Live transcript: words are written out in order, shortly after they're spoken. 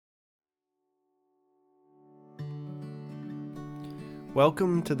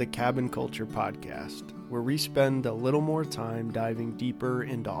Welcome to the Cabin Culture Podcast, where we spend a little more time diving deeper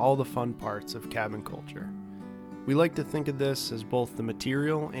into all the fun parts of cabin culture. We like to think of this as both the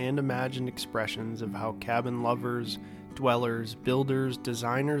material and imagined expressions of how cabin lovers, dwellers, builders,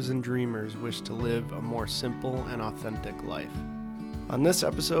 designers, and dreamers wish to live a more simple and authentic life. On this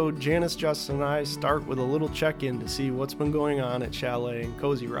episode, Janice, Justin, and I start with a little check-in to see what's been going on at Chalet and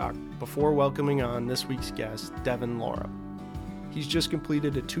Cozy Rock before welcoming on this week's guest, Devon Loerop. He's just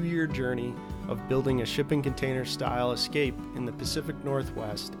completed a 2-year journey of building a shipping container style escape in the Pacific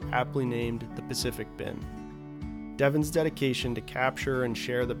Northwest, aptly named the Pacific Bin. Devon's dedication to capture and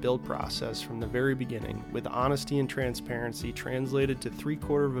share the build process from the very beginning, with honesty and transparency, translated to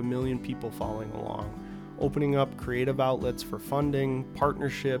 750,000 people following along, opening up creative outlets for funding,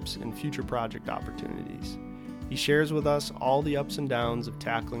 partnerships, and future project opportunities. He shares with us all the ups and downs of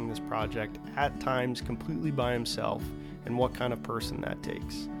tackling this project, at times completely by himself, and what kind of person that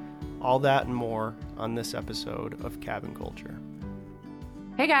takes. All that and more on this episode of Cabin Culture.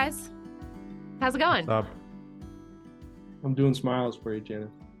 Hey guys, how's it going? What's up? I'm doing smiles for you,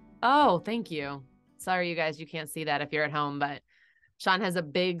 Janet. Oh, thank you. Sorry, you guys, you can't see that if you're at home, but Sean has a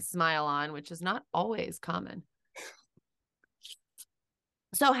big smile on, which is not always common.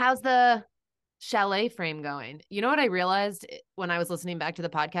 So how's the chalet frame going? You know what I realized when I was listening back to the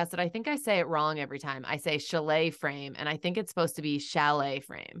podcast, that I think I say it wrong every time. I say chalet frame, and I think it's supposed to be chalet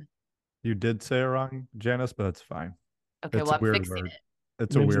frame. You did say it wrong, Janice, but it's fine. Okay, It's well, a I'm weird fixing word. it.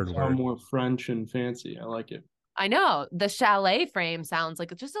 It's a weird word. More French and fancy. I like it. I know. The chalet frame sounds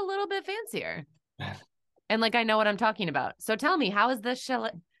like it's just a little bit fancier. And like I know what I'm talking about. So tell me, how is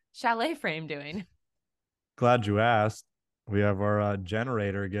the chalet frame doing? Glad you asked. We have our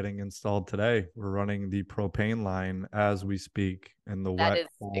generator getting installed today. We're running the propane line as we speak in the That wet, is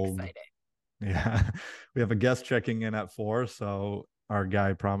cold. exciting. Yeah. We have a guest checking in at 4, so our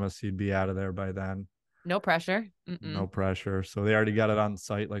guy promised he'd be out of there by then. No pressure. No pressure. So they already got it on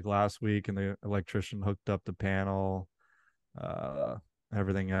site like last week, and the electrician hooked up the panel,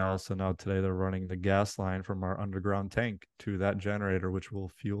 everything else. And now today they're running the gas line from our underground tank to that generator, which will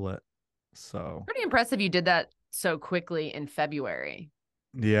fuel it. So Pretty impressive you did that so quickly in February.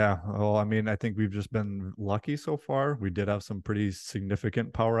 yeah. Well, I mean, I think we've just been lucky so far. We did have some pretty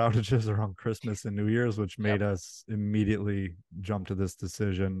significant power outages around Christmas and New Year's, which made us immediately jump to this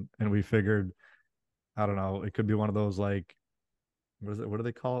decision. And we figured, I don't know, it could be one of those, like, what is it? What do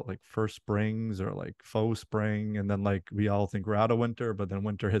they call it? Like first springs or like faux spring. And then like we all think we're out of winter, but then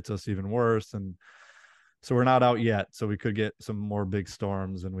winter hits us even worse. And so we're not out yet. So we could get some more big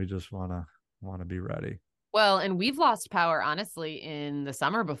storms, and we just want to be ready. Well, and we've lost power, honestly, in the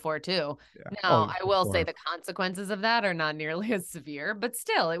summer before, too. Yeah. Now, I will say the consequences of that are not nearly as severe, but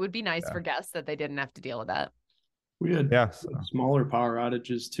still, it would be nice for guests that they didn't have to deal with that. We had smaller power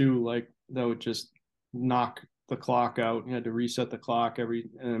outages too, like that would just knock the clock out. You had to reset the clock I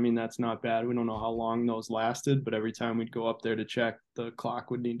mean, that's not bad. We don't know how long those lasted, but every time we'd go up there to check, the clock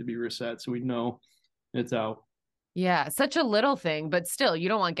would need to be reset, so we'd know it's out. Yeah, such a little thing, but still, you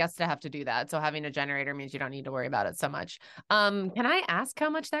don't want guests to have to do that. So having a generator means you don't need to worry about it so much. Can I ask how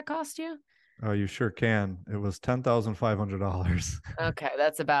much that cost you? Oh, you sure can. It was $10,500. Okay,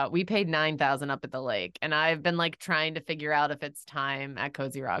 we paid $9,000 up at the lake, and I've been like trying to figure out if it's time at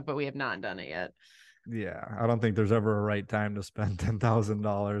Cozy Rock, but we have not done it yet. Yeah, I don't think there's ever a right time to spend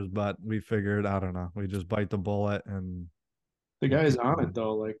 $10,000, but we figured, I don't know, we just bite the bullet. And the guy's on it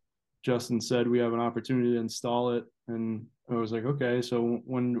though. Like Justin said, we have an opportunity to install it, and I was like, okay, so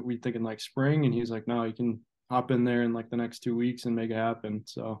when are we thinking, like spring? And he's like, no, you can hop in there in like the next 2 weeks and make it happen.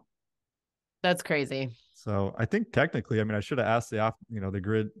 So that's crazy. So I think technically, I mean, I should have asked the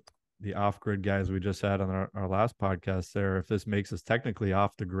off-grid guys we just had on our last podcast there, if this makes us technically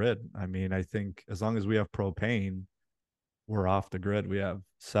off the grid. I mean, I think as long as we have propane, we're off the grid. We have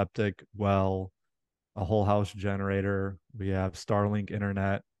septic, well, a whole house generator. We have Starlink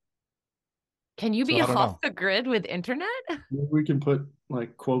internet. Can you be off the grid with internet? We can put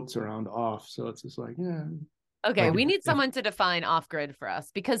like quotes around off. So it's just like, yeah. Okay, we need someone to define off grid for us,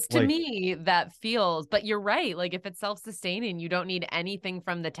 because to me that feels, but you're right. Like if it's self-sustaining, you don't need anything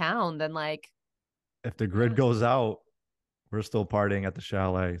from the town. Then like, if the grid goes out, we're still partying at the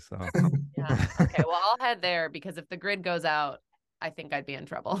chalet. So yeah. Okay, well, I'll head there, because if the grid goes out, I think I'd be in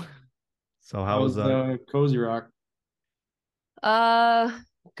trouble. So how was Cozy Rock?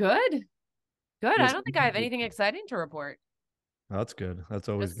 Good. I don't think I have anything exciting to report. That's good. That's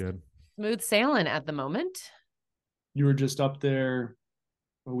always good. Smooth sailing at the moment. You were just up there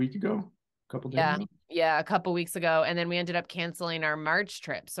a week ago, a couple days ago? Yeah, a couple weeks ago. And then we ended up canceling our March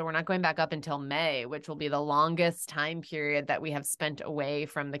trip. So we're not going back up until May, which will be the longest time period that we have spent away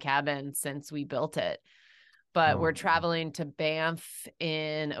from the cabin since we built it. But we're traveling to Banff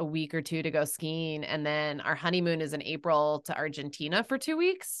in a week or two to go skiing. And then our honeymoon is in April to Argentina for 2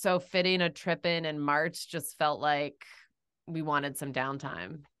 weeks. So fitting a trip in March just felt like we wanted some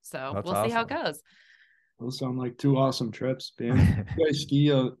downtime. So we'll see how it goes. Those sound like two awesome trips, man. You guys ski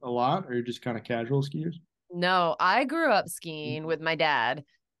a lot, or you're just kind of casual skiers? No, I grew up skiing with my dad.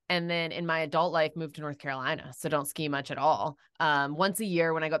 And then in my adult life, moved to North Carolina. So don't ski much at all. Once a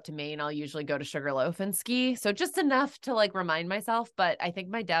year when I go up to Maine, I'll usually go to Sugarloaf and ski. So just enough to like remind myself. But I think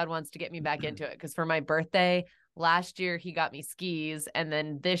my dad wants to get me back into it because for my birthday last year, he got me skis. And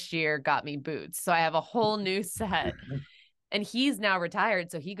then this year got me boots. So I have a whole new set. And he's now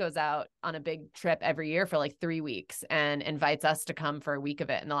retired. So he goes out on a big trip every year for like 3 weeks and invites us to come for a week of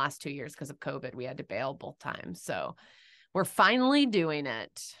it. In the last 2 years, because of COVID, we had to bail both times. So we're finally doing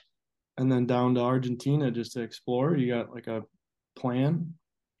it. And then down to Argentina just to explore. You got like a plan?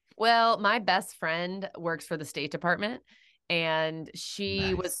 Well, my best friend works for the State Department, and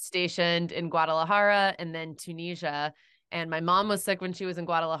she was stationed in Guadalajara and then Tunisia. And my mom was sick when she was in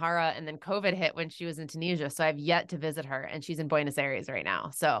Guadalajara, and then COVID hit when she was in Tunisia. So I've yet to visit her, and she's in Buenos Aires right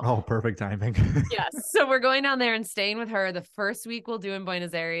now. So perfect timing. yes. So we're going down there and staying with her. The first week we'll do in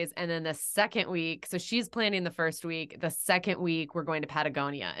Buenos Aires, and then the second week. So she's planning the first week. The second week we're going to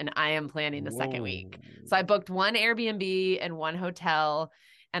Patagonia, and I am planning the second week. So I booked one Airbnb and one hotel,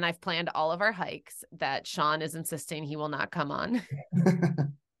 and I've planned all of our hikes that Sean is insisting he will not come on.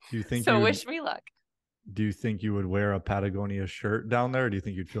 Do you think so? Wish me luck. Do you think you would wear a Patagonia shirt down there? Or do you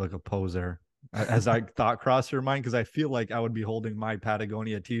think you'd feel like a poser? As I thought crossed your mind, because I feel like I would be holding my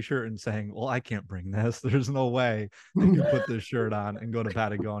Patagonia t-shirt and saying, well, I can't bring this. There's no way I can put this shirt on and go to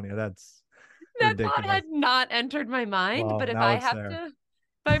Patagonia. That's that ridiculous. thought had not entered my mind. Well, but if I have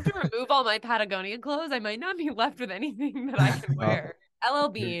to remove all my Patagonia clothes, I might not be left with anything that I can wear. LL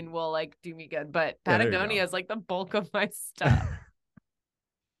Bean will like do me good, but Patagonia is like the bulk of my stuff.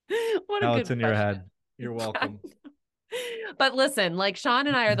 What now a good it's in question. your head. You're welcome. But listen, like Sean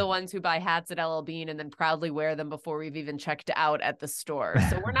and I are the ones who buy hats at LL Bean and then proudly wear them before we've even checked out at the store.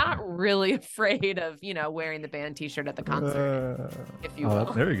 So we're not really afraid of, wearing the band t-shirt at the concert, if you will.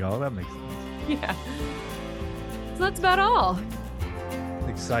 There you go. That makes sense. Yeah. So that's about all.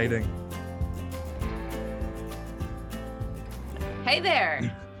 Exciting. Hey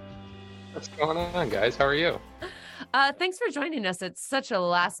there. What's going on, guys? How are you? Thanks for joining us at such a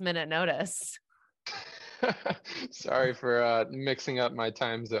last minute notice. Sorry for mixing up my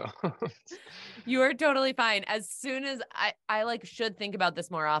time zone. You are totally fine. As soon as I like should think about this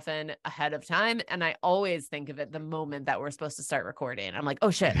more often ahead of time. And I always think of it the moment that we're supposed to start recording. I'm like,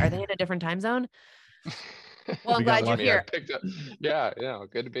 oh shit, are they in a different time zone? Well, I'm glad you're here. Yeah,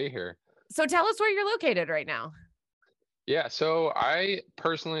 good to be here. So tell us where you're located right now. Yeah, so I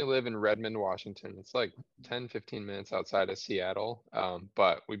personally live in Redmond, Washington. It's like 10, 15 minutes outside of Seattle.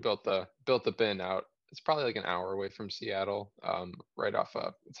 But we built the bin out. It's probably like an hour away from Seattle, right off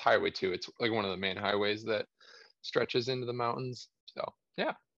it's Highway 2. It's like one of the main highways that stretches into the mountains. So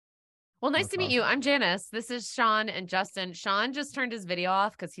yeah. Well, nice to meet you. I'm Janice. This is Sean and Justin. Sean just turned his video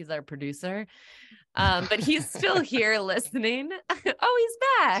off because he's our producer. But he's still here listening. Oh, he's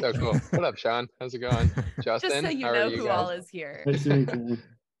back. So cool. What up, Sean? How's it going? Justin, just so you know who all is here. Nice to meet you.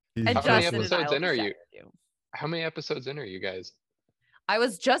 And How many episodes in are you? How many episodes in are you guys? I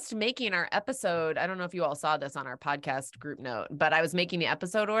was just making our episode. I don't know if you all saw this on our podcast group note, but I was making the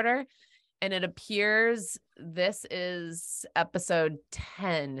episode order, and it appears this is episode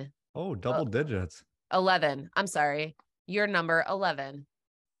 10. Oh, double digits. 11. I'm sorry. You're number 11.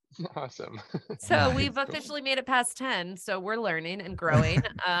 Awesome. So we've officially made it past 10. So we're learning and growing.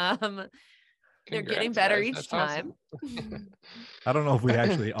 They're getting better each time. Awesome. I don't know if we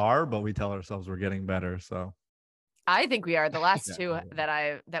actually are, but we tell ourselves we're getting better. So I think we are. The last two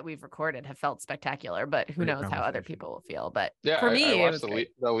that we've recorded have felt spectacular, but who knows how other people will feel. But yeah, for me, I it was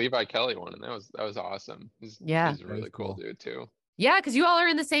the Levi Kelly one, and that was awesome. He's a really cool dude too. Yeah, because you all are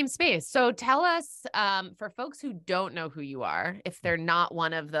in the same space. So tell us, for folks who don't know who you are, if they're not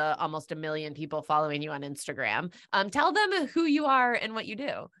one of the almost 1 million people following you on Instagram, tell them who you are and what you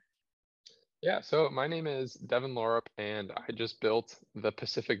do. Yeah, so my name is Devon Loerop, and I just built the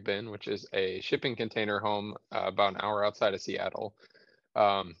Pacific Bin, which is a shipping container home about an hour outside of Seattle.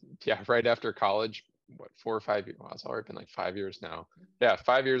 Right after college, 4 or 5 years? Well, it's already been like 5 years now. Yeah,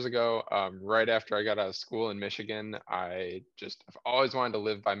 5 years ago, right after I got out of school in Michigan, I've always wanted to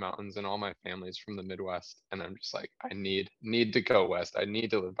live by mountains, and all my family's from the Midwest, and I'm just like, I need to go west. I need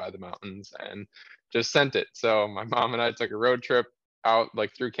to live by the mountains, and just sent it. So my mom and I took a road trip out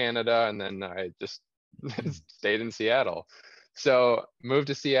like through Canada, and then I just stayed in Seattle. So moved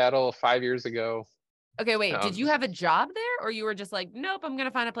to Seattle 5 years ago. Okay, wait, did you have a job there, or you were just like, nope, I'm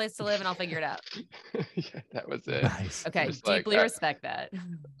gonna find a place to live and I'll figure it out? Yeah, that was it. Nice. Okay, Just like, deeply respect that.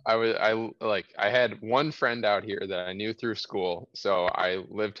 I had one friend out here that I knew through school, so I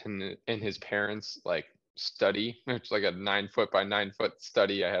lived in his parents' like study. It's like a 9 foot by 9 foot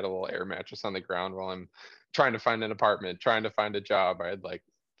study. I had a little air mattress on the ground while I'm trying to find an apartment, trying to find a job. I had like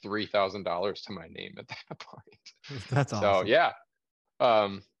 $3,000 to my name at that point. That's So awesome. yeah.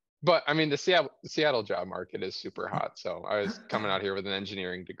 But I mean, the Seattle job market is super hot. So I was coming out here with an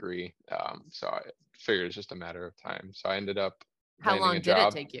engineering degree. So I figured it's just a matter of time. So I ended up How landing long a did it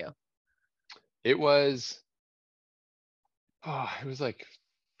job. take you? It was like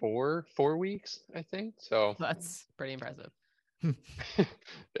four weeks, I think. So That's pretty impressive.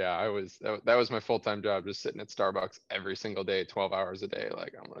 yeah, that was my full-time job, just sitting at Starbucks every single day, 12 hours a day.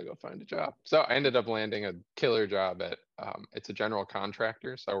 Like, I'm gonna go find a job. So I ended up landing a killer job at it's a general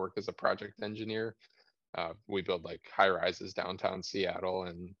contractor. So I work as a project engineer. We build like high rises downtown Seattle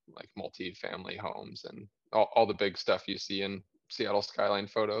and like multi-family homes and all the big stuff you see in Seattle skyline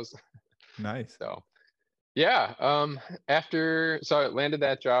photos. Nice. So yeah, so I landed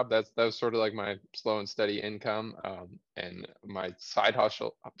that job. That was sort of like my slow and steady income. And my side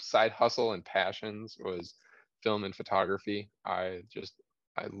hustle and passions was film and photography. I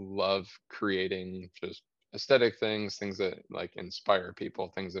love creating just aesthetic things that like inspire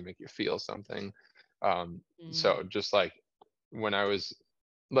people, things that make you feel something. So just like when I was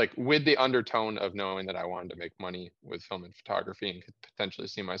like with the undertone of knowing that I wanted to make money with film and photography and could potentially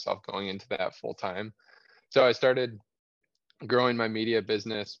see myself going into that full time. So I started growing my media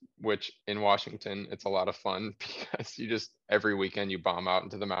business, which in Washington, it's a lot of fun because you just every weekend you bomb out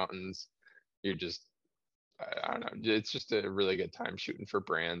into the mountains. You just, I don't know, it's just a really good time shooting for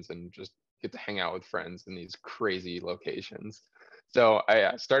brands and just get to hang out with friends in these crazy locations. So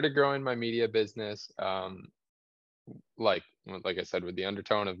I started growing my media business, like I said, with the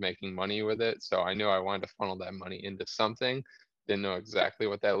undertone of making money with it. So I knew I wanted to funnel that money into something. Didn't know exactly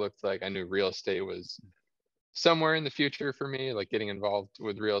what that looked like. I knew real estate was somewhere in the future for me, like getting involved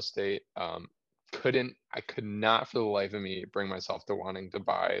with real estate. I could not for the life of me bring myself to wanting to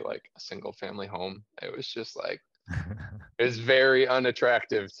buy like a single family home. It was just like, it was very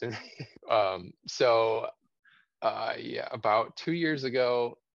unattractive to me. Yeah, about 2 years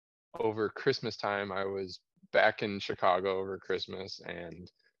ago over Christmas time, I was back in Chicago over Christmas,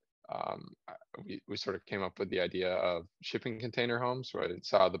 and we sort of came up with the idea of shipping container homes. So I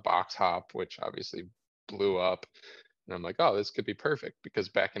saw the box hop, which obviously blew up, and I'm like, oh, this could be perfect, because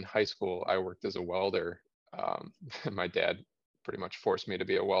back in high school I worked as a welder. My dad pretty much forced me to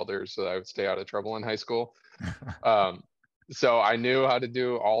be a welder so that I would stay out of trouble in high school. So I knew how to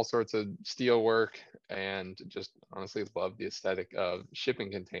do all sorts of steel work and just honestly love the aesthetic of shipping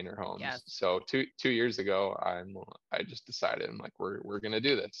container homes. Yes. So two years ago, I just decided, I'm like, we're gonna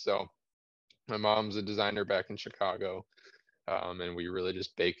do this. So my mom's a designer back in Chicago. And we really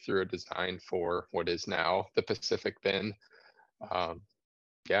just baked through a design for what is now the Pacific Bin.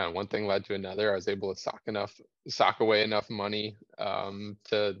 Yeah, and one thing led to another. I was able to sock away enough money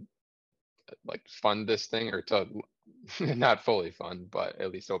to like fund this thing, or to not fully fund, but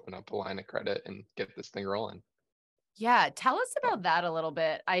at least open up a line of credit and get this thing rolling. Yeah, tell us about that a little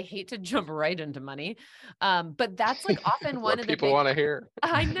bit. I hate to jump right into money, but that's like often one What of the people big. want to hear.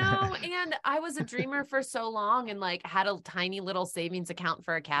 I know, and I was a dreamer for so long, and like had a tiny little savings account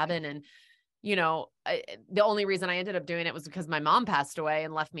for a cabin, and the only reason I ended up doing it was because my mom passed away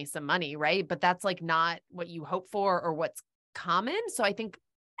and left me some money, right? But that's like not what you hope for or what's common. So I think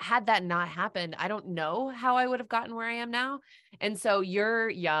had that not happened, I don't know how I would have gotten where I am now. And so you're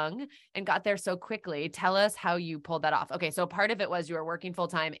young and got there so quickly. Tell us how you pulled that off. Okay, so part of it was you were working full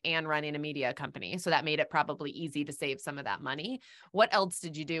time and running a media company. So that made it probably easy to save some of that money. What else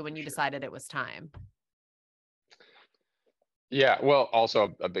did you do when you decided it was time? Yeah, well,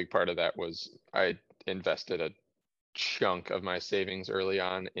 also a big part of that was I invested a chunk of my savings early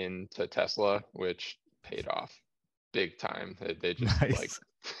on into Tesla, which paid off big time. They just like, Nice.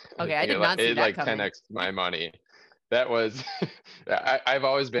 Okay, I did not see it that like coming. 10x my money. That was, I've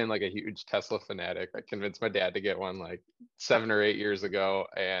always been like a huge Tesla fanatic. I convinced my dad to get one like 7 or 8 years ago,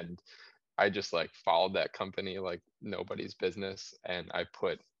 and I just like followed that company like nobody's business. And I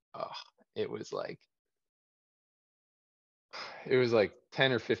put, it was like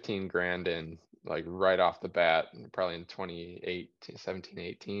 10 or 15 grand in, like right off the bat, probably in 2018, 17,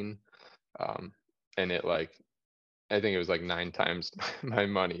 18. And it like I think it was like 9 times my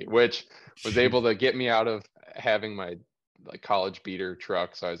money, which was able to get me out of having my like college beater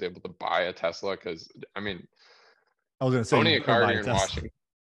truck. So I was able to buy a Tesla because I mean, I was going to say, owning you a better car buy here a in Tesla. Washington.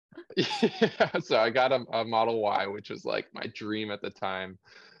 Yeah, so I got a Model Y, which was like my dream at the time.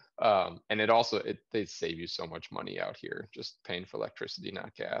 And they save you so much money out here, just paying for electricity,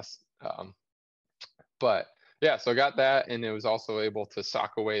 not gas. But yeah, so I got that, and it was also able to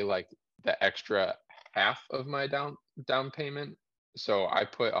sock away like the extra half of my down payment. So I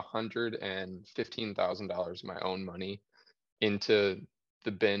put $115,000 of my own money into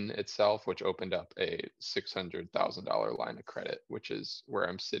the bin itself, which opened up a $600,000 line of credit, which is where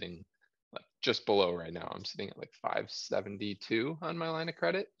I'm sitting like just below right now. I'm sitting at like 572 on my line of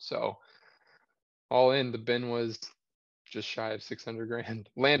credit. So all in, the bin was just shy of 600 grand,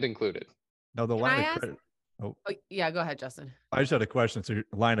 land included. Now the Can line I of ask? credit. Oh, Oh, yeah, go ahead, Justin. I just had a question. So your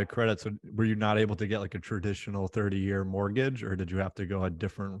line of credit, so were you not able to get like a traditional 30-year mortgage, or did you have to go a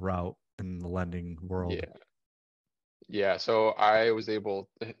different route in the lending world? Yeah. Yeah, so I was able,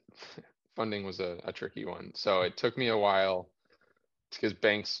 funding was a tricky one. So it took me a while because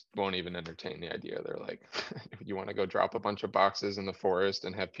banks won't even entertain the idea. They're like, you want to go drop a bunch of boxes in the forest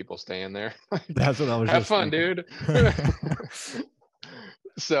and have people stay in there? That's what I was Have just fun, thinking. dude.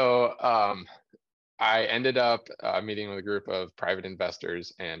 So I ended up meeting with a group of private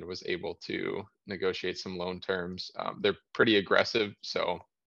investors and was able to negotiate some loan terms. They're pretty aggressive, so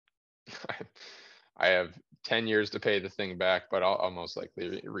I have 10 years to pay the thing back, but I'll most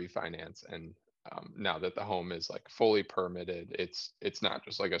likely refinance. And now that the home is like fully permitted, it's not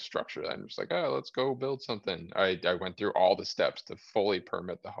just like a structure that I'm just like, oh, let's go build something. I went through all the steps to fully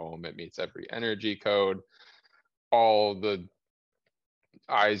permit the home. It meets every energy code, all the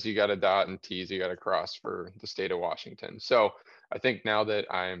I's you got to dot and T's you got to cross for the state of Washington. So I think now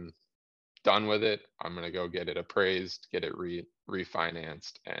that I'm done with it, I'm gonna go get it appraised, get it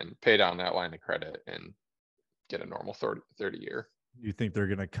refinanced, and pay down that line of credit and get a normal 30 year. You think they're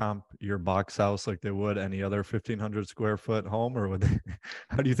going to comp your box house like they would any other 1,500 square foot home, or would they,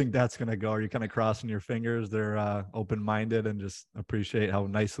 how do you think that's going to go? Are you kind of crossing your fingers they're open-minded and just appreciate how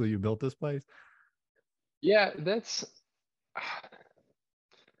nicely you built this place? Yeah,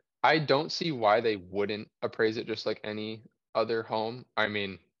 I don't see why they wouldn't appraise it just like any other home. I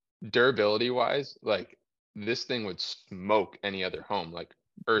mean, durability wise, like this thing would smoke any other home, like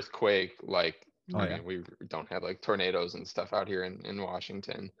earthquake, like, Oh, I yeah. mean, we don't have like tornadoes and stuff out here in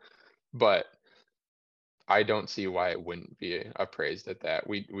Washington, but I don't see why it wouldn't be appraised at that.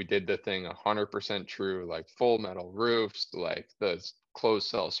 We did the thing 100% true, like full metal roofs, like the closed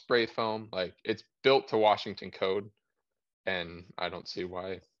cell spray foam, like it's built to Washington code. And I don't see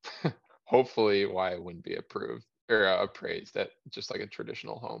why, hopefully why it wouldn't be approved or appraised at just like a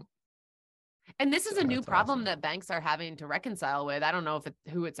traditional home. And this is a new That's problem awesome. that banks are having to reconcile with. I don't know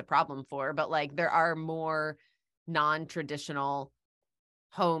who it's a problem for, but like there are more non-traditional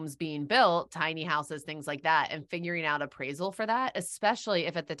homes being built, tiny houses, things like that, and figuring out appraisal for that, especially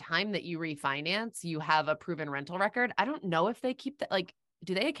if at the time that you refinance, you have a proven rental record. I don't know if they keep that, like,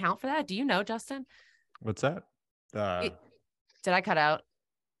 do they account for that? Do you know, Justin? What's that? Did I cut out?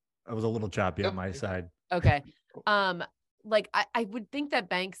 I was a little choppy on Nope. my side. Okay. Like I would think that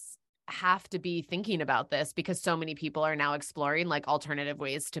banks have to be thinking about this because so many people are now exploring like alternative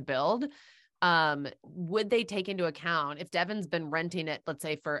ways to build. Would they take into account if Devon's been renting it, let's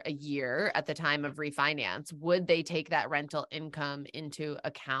say for a year at the time of refinance, would they take that rental income into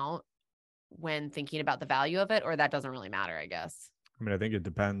account when thinking about the value of it, or that doesn't really matter, I guess? I mean, I think it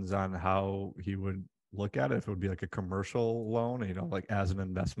depends on how he would look at it. If it would be like a commercial loan, like as an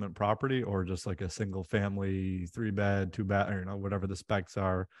investment property, or just like a single family, 3-bed, 2-bed, or whatever the specs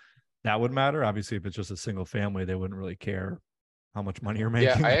are, that would matter. Obviously, if it's just a single family, they wouldn't really care how much money you're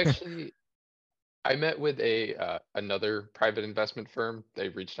making. Yeah, I met with another private investment firm. They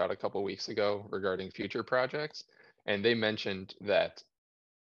reached out a couple weeks ago regarding future projects, and they mentioned that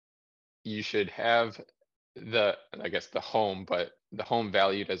you should have I guess the home, but the home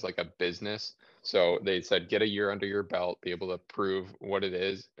valued as like a business. So they said, get a year under your belt, be able to prove what it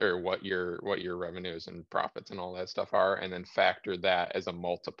is or what your revenues and profits and all that stuff are, and then factor that as a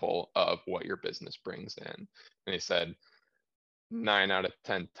multiple of what your business brings in. And they said 9 out of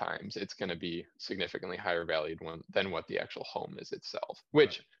 10 times it's going to be significantly higher valued than what the actual home is itself,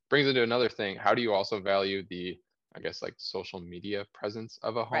 which brings into another thing. How do you also value the, I guess, like social media presence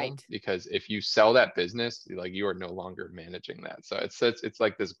of a home? Right. Because if you sell that business, like you are no longer managing that. So it's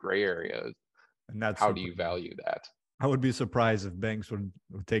like this gray area. And that's How do you value that? I would be surprised if banks would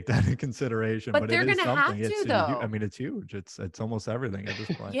take that into consideration, But but they're it is going to have something. to, though. I mean, it's huge. It's almost everything at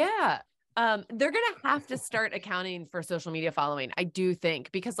this point. Yeah. They're going to have to start accounting for social media following. I do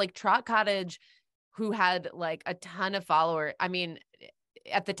think, because like Trot Cottage, who had like a ton of followers. I mean,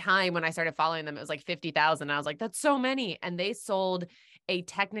 at the time when I started following them, it was like 50,000. I was like, that's so many. And they sold a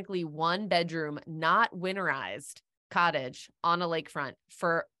technically 1-bedroom, not winterized cottage on a lakefront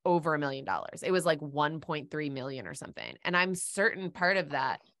for over $1 million. It was like 1.3 million or something. And I'm certain part of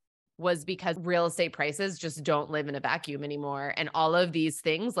that was because real estate prices just don't live in a vacuum anymore. And all of these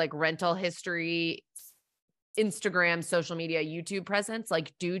things like rental history, Instagram, social media, YouTube presence,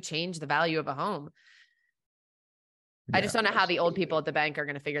 like do change the value of a home. Yeah, I just don't know how the old people at the bank are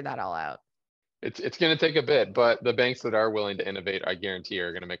going to figure that all out. It's going to take a bit, but the banks that are willing to innovate, I guarantee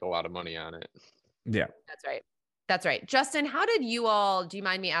are going to make a lot of money on it. yeah. That's right. That's right. Justin, how did you all, do you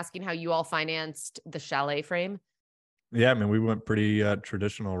mind me asking how you all financed the chalet frame? Yeah, I mean, we went pretty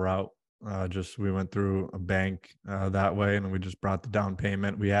traditional route. We went through a bank that way, and we just brought the down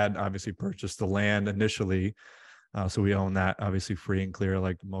payment. We had obviously purchased the land initially, so we own that obviously free and clear,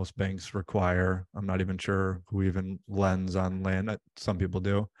 like most banks require. I'm not even sure who even lends on land. Some people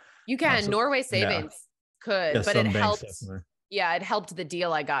do. You can. Norway Savings could, Yeah, but it some banks helped. definitely. Yeah, it helped the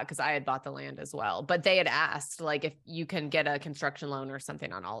deal I got because I had bought the land as well. But they had asked like if you can get a construction loan or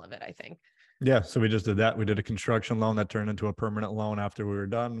something on all of it, I think. Yeah, so we just did that. We did a construction loan that turned into a permanent loan after we were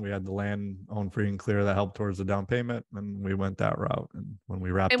done. We had the land owned free and clear that helped towards the down payment, and we went that route. And when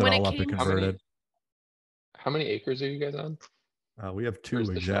we wrapped it all up, it converted. How many acres are you guys on? We have 2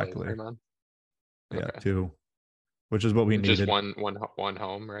 exactly. Yeah, Okay. 2, which is what we needed. Just one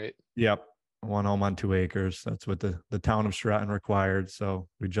home, right? Yep, 1 home on 2 acres. That's what the town of Stratton required. So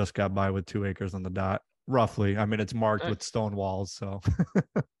we just got by with 2 acres on the dot, roughly. I mean, it's marked with stone walls, so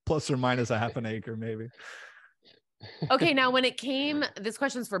plus or minus a half an acre, maybe. Okay, now when it came, this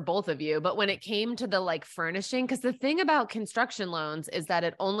question's for both of you, but when it came to the like furnishing, because the thing about construction loans is that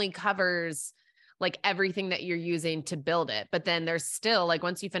it only covers like everything that you're using to build it. But then there's still like,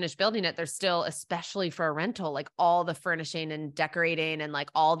 once you finish building it, there's still, especially for a rental, like all the furnishing and decorating and like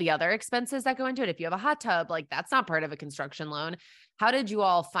all the other expenses that go into it. If you have a hot tub, like that's not part of a construction loan. How did you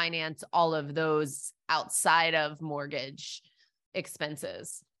all finance all of those outside of mortgage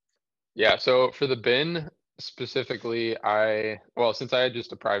expenses? Yeah, so for the bin specifically, since I had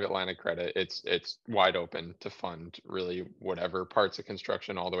just a private line of credit, it's wide open to fund really whatever parts of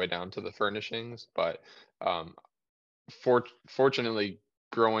construction all the way down to the furnishings. But fortunately,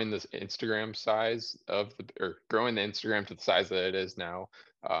 growing this Instagram growing the Instagram to the size that it is now,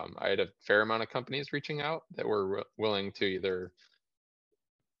 I had a fair amount of companies reaching out that were willing to either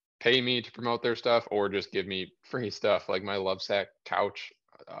pay me to promote their stuff or just give me free stuff, like my Lovesac couch.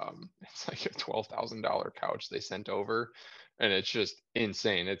 It's like a $12,000 couch they sent over, and it's just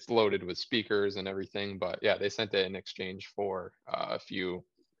insane. It's loaded with speakers and everything, but yeah, they sent it in exchange for a few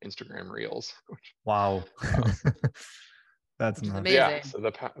Instagram reels. Wow. That's nuts. amazing. Yeah, so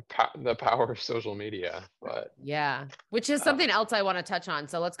the power of social media, but yeah, which is something else I want to touch on.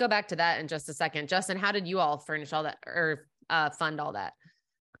 So let's go back to that in just a second. Justin, how did you all furnish all that or fund all that?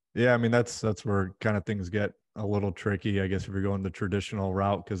 Yeah, I mean, that's where kind of things get a little tricky, I guess, if you're going the traditional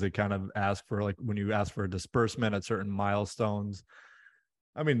route, because they kind of ask for, like, when you ask for a disbursement at certain milestones,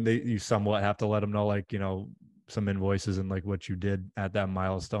 I mean, you somewhat have to let them know, like, some invoices and like what you did at that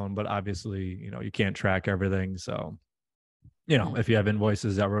milestone, but obviously, you can't track everything. So, if you have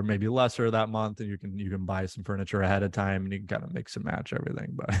invoices that were maybe lesser that month, and you can buy some furniture ahead of time and you can kind of mix and match everything.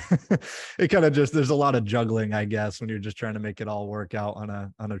 But it kind of just, there's a lot of juggling, I guess, when you're just trying to make it all work out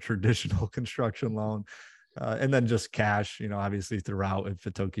on a traditional construction loan. And then just cash, obviously throughout, if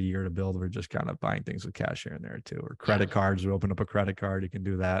it took a year to build, we're just kind of buying things with cash here and there too, or credit cards. We open up a credit card, you can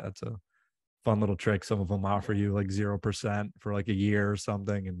do that. That's a fun little trick. Some of them offer you like 0% for like a year or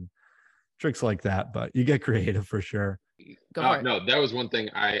something, and tricks like that, but you get creative for sure. No, that was one thing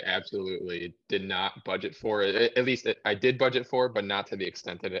I absolutely did not budget for. At least I did budget for, but not to the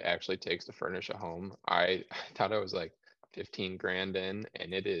extent that it actually takes to furnish a home. I thought I was like 15 grand in,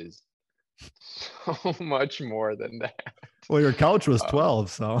 and it is so much more than that. Well, your couch was 12,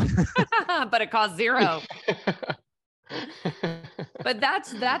 so. But it cost 0. But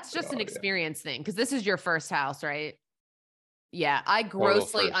that's just an experience thing, because this is your first house, right? Yeah, I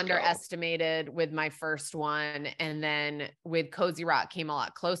grossly underestimated with my first one. And then with Cozy Rock came a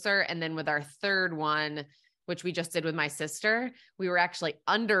lot closer. And then with our third one, which we just did with my sister, we were actually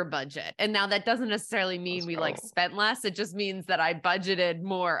under budget. And now that doesn't necessarily mean we like spent less. It just means that I budgeted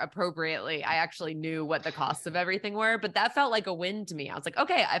more appropriately. I actually knew what the costs of everything were, but that felt like a win to me. I was like,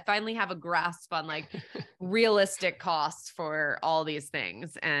 okay, I finally have a grasp on like realistic costs for all these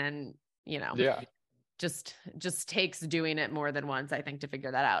things. And, yeah. just takes doing it more than once, I think, to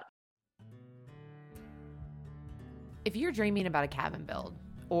figure that out. If you're dreaming about a cabin build,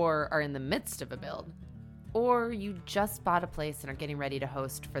 or are in the midst of a build, or you just bought a place and are getting ready to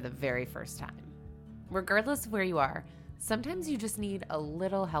host for the very first time, regardless of where you are, sometimes you just need a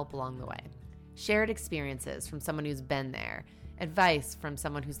little help along the way. Shared experiences from someone who's been there, advice from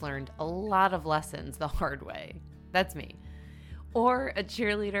someone who's learned a lot of lessons the hard way. That's me. Or a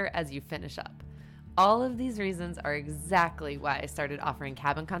cheerleader as you finish up. All of these reasons are exactly why I started offering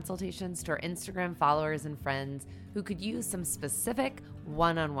cabin consultations to our Instagram followers and friends who could use some specific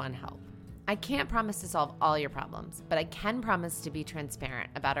one-on-one help. I can't promise to solve all your problems, but I can promise to be transparent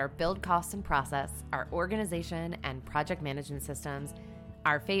about our build costs and process, our organization and project management systems,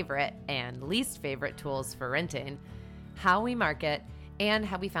 our favorite and least favorite tools for renting, how we market, and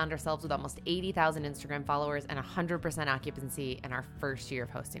how we found ourselves with almost 80,000 Instagram followers and 100% occupancy in our first year of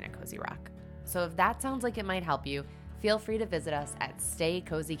hosting at Cozy Rock. So if that sounds like it might help you, feel free to visit us at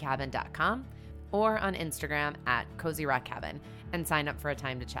staycozycabin.com or on Instagram at Cozy Rock Cabin and sign up for a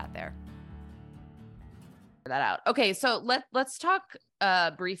time to chat there. That out. Okay, so let's talk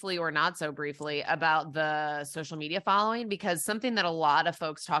briefly or not so briefly about the social media following, because something that a lot of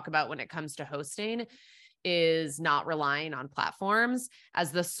folks talk about when it comes to hosting is not relying on platforms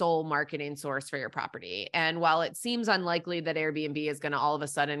as the sole marketing source for your property. And while it seems unlikely that Airbnb is going to all of a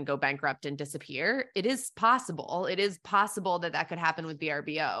sudden go bankrupt and disappear, it is possible. It is possible that that could happen with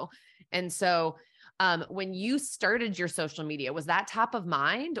VRBO. And so when you started your social media, was that top of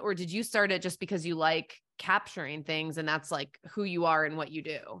mind, or did you start it just because you like capturing things and that's like who you are and what you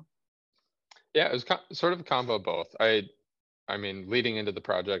do? Yeah, it was sort of a combo of both. I mean, leading into the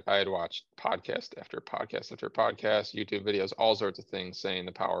project, I had watched podcast after podcast after podcast, YouTube videos, all sorts of things saying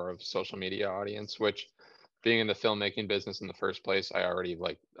the power of social media audience, which being in the filmmaking business in the first place, I already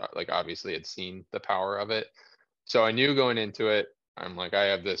like obviously had seen the power of it. So I knew going into it, I'm like, I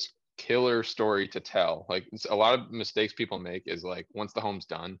have this killer story to tell. Like a lot of mistakes people make is like, once the home's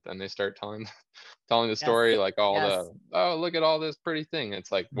done, then they start telling the story, like oh, look at all this pretty thing.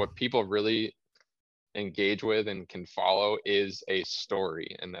 It's like what people really engage with and can follow is a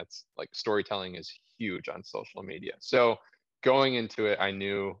story, and that's like storytelling is huge on social media. So going into it, I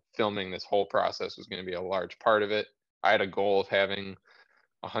knew filming this whole process was going to be a large part of it. I had a goal of having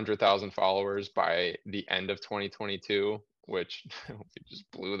 100,000 followers by the end of 2022, which we just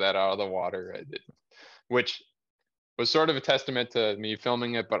blew that out of the water, which was sort of a testament to me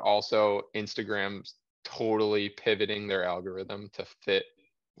filming it, but also Instagram's totally pivoting their algorithm to fit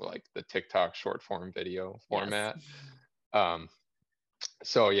like the TikTok short form video format. Yes.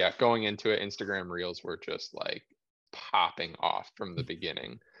 So yeah, going into it, Instagram Reels were just like popping off from the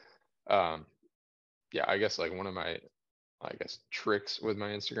beginning. Yeah, I guess like one of my, tricks with my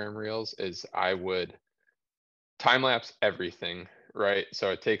Instagram Reels is I would time lapse everything, right? So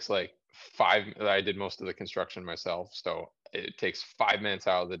it takes like I did most of the construction myself. So it takes 5 minutes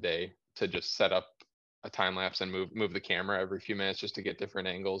out of the day to just set up a time lapse and move the camera every few minutes just to get different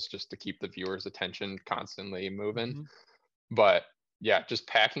angles, just to keep the viewer's attention constantly moving. Mm-hmm. But yeah, just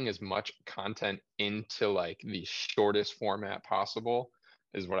packing as much content into like the shortest format possible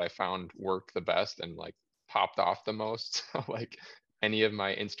is what I found worked the best and like popped off the most. So like any of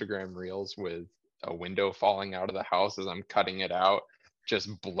my Instagram Reels with a window falling out of the house as I'm cutting it out just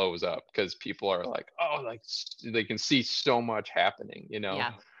blows up because people are like, oh, like they can see so much happening, you know?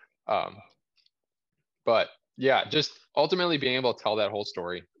 Yeah. But yeah, just ultimately being able to tell that whole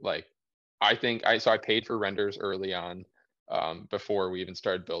story. Like, I paid for renders early on before we even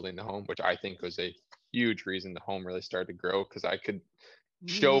started building the home, which I think was a huge reason the home really started to grow, because I could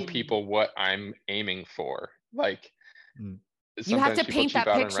show people what I'm aiming for. Like, you have to paint that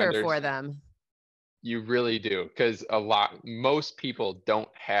picture for them. You really do, because most people don't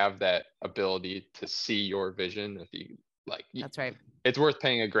have that ability to see your vision. If you like, that's right. It's worth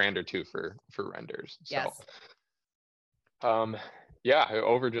paying $1,000 or $2 for renders. So, yes. Yeah,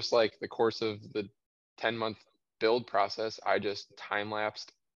 over just like the course of the 10-month build process, I just time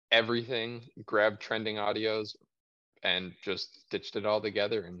lapsed everything, grabbed trending audios, and just stitched it all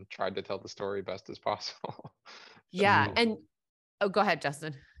together and tried to tell the story best as possible. Yeah, and go ahead,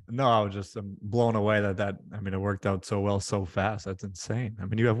 Justin. No, I was just blown away that I mean, it worked out so well so fast. That's insane. I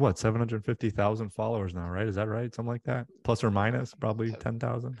mean, you have what, 750,000 followers now, right? Is that right? Something like that, plus or minus, probably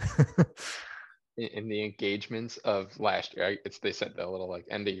 10,000. In the engagements of last year, they said the little like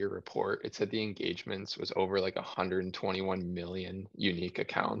end of year report. It said the engagements was over like 121 million unique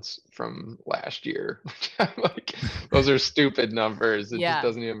accounts from last year. Like, those are stupid numbers. It just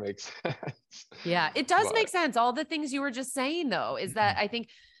doesn't even make sense. Yeah, it does make sense. All the things you were just saying, though, is that I think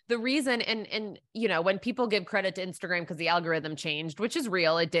the reason, and you know, when people give credit to Instagram because the algorithm changed, which is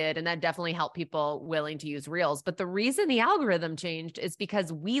real, it did, and that definitely helped people willing to use Reels. But the reason the algorithm changed is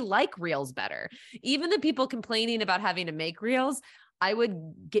because we like Reels better. Even the people complaining about having to make Reels, I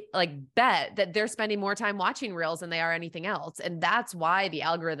would bet that they're spending more time watching Reels than they are anything else. And that's why the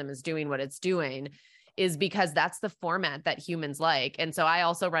algorithm is doing what it's doing, is because that's the format that humans like. And so I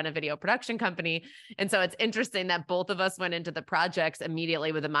also run a video production company. And so it's interesting that both of us went into the projects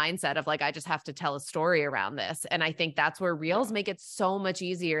immediately with a mindset of like, I just have to tell a story around this. And I think that's where Reels make it so much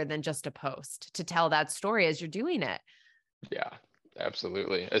easier than just a post, to tell that story as you're doing it. Yeah,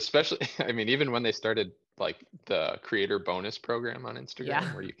 absolutely. Especially, I mean, even when they started like the creator bonus program on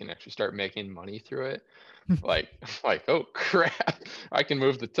Instagram, where you can actually start making money through it. like, oh crap, I can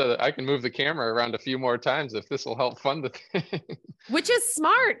move the camera around a few more times if this will help fund the thing. Which is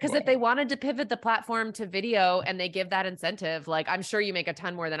smart, because if they wanted to pivot the platform to video and they give that incentive, like, I'm sure you make a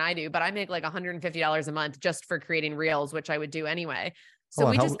ton more than I do, but I make like $150 a month just for creating Reels, which I would do anyway. So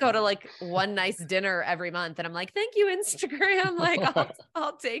we just go to like one nice dinner every month, and I'm like, thank you, Instagram. Like,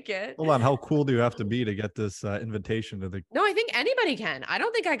 I'll take it. Hold on. How cool do you have to be to get this invitation to the? No, I think anybody can. I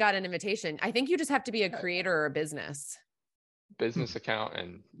don't think I got an invitation. I think you just have to be a creator or a business account,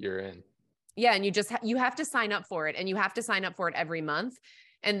 and you're in. Yeah. And you have to sign up for it, and you have to sign up for it every month.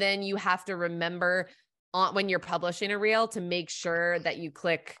 And then you have to remember when you're publishing a reel to make sure that you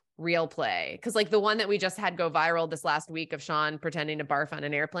click Reel play. Cause like the one that we just had go viral this last week of Sean pretending to barf on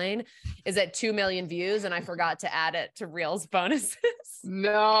an airplane is at 2 million views. And I forgot to add it to Reels bonuses.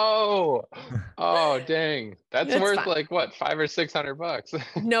 No. Oh, dang. That's worth fine. Like what, $500 or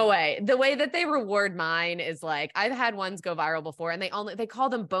 $600? No way. The way that they reward mine is like, I've had ones go viral before, and they call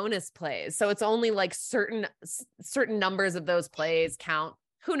them bonus plays. So it's only like certain numbers of those plays count.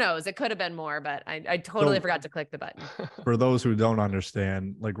 Who knows? It could have been more, but I totally forgot to click the button. For those who don't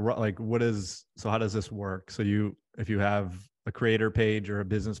understand, like how does this work? So if you have a creator page or a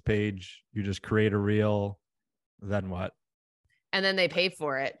business page, you just create a reel, then what? And then they pay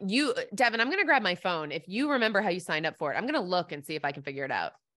for it. Devon, I'm going to grab my phone. If you remember how you signed up for it, I'm going to look and see if I can figure it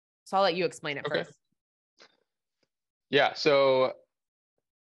out. So I'll let you explain it first. Yeah. So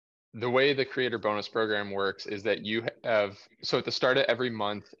the way the creator bonus program works is that so at the start of every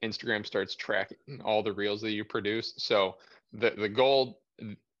month, Instagram starts tracking all the reels that you produce. So their goal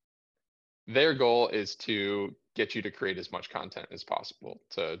is to get you to create as much content as possible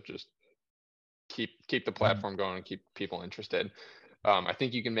to just keep the platform going and keep people interested. I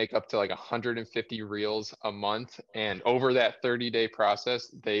think you can make up to like 150 reels a month. And over that 30-day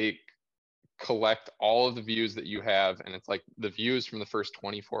process, they collect all of the views that you have, and it's like the views from the first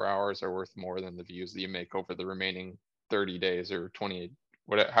 24 hours are worth more than the views that you make over the remaining 30 days or 28,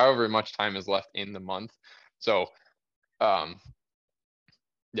 whatever, however much time is left in the month. So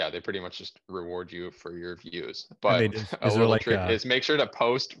yeah, they pretty much just reward you for your views. But a little trick is make sure to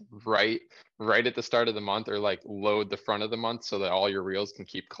post right at the start of the month, or like load the front of the month so that all your reels can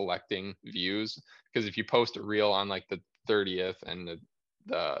keep collecting views. Because if you post a reel on like the 30th and the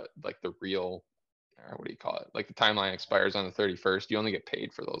reel, or what do you call it, like the timeline expires on the 31st, you only get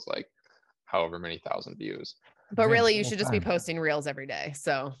paid for those like however many thousand views. But really, you should just be posting reels every day.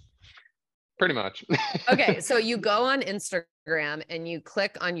 So pretty much. Okay, so you go on Instagram and you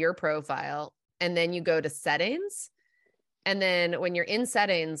click on your profile, and then you go to settings. And then when you're in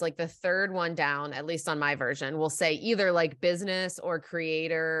settings, like the third one down, at least on my version, will say either like business or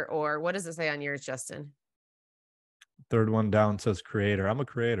creator, or what does it say on yours, Justin? Third one down says creator. I'm a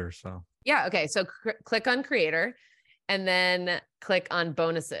creator, so. Yeah. Okay. So click on creator, and then click on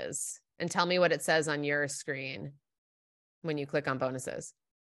bonuses, and tell me what it says on your screen when you click on bonuses.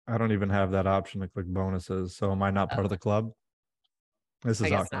 I don't even have that option to click bonuses. So am I not part of the club? This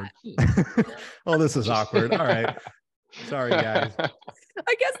is awkward. Oh, this is awkward. All right. Sorry, guys.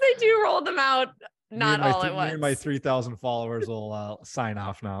 I guess they do roll them out, not all at once. Me and my 3,000 followers will sign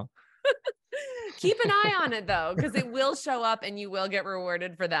off now. Keep an eye on it though, because it will show up and you will get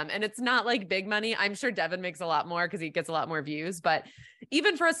rewarded for them. And it's not like big money. I'm sure Devon makes a lot more because he gets a lot more views, but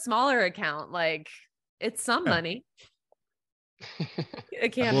even for a smaller account, like it's some money.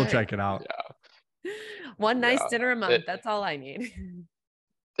 It can't We'll hurt. check it out. Yeah. One nice dinner a month. That's all I need.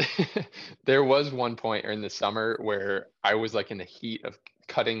 There was one point in the summer where I was like in the heat of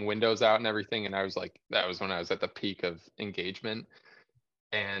cutting windows out and everything. And I was like, that was when I was at the peak of engagement.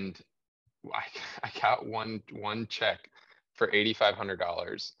 And I got one check for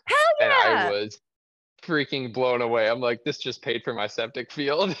 $8,500. Hell yeah! And I was freaking blown away. I'm like, this just paid for my septic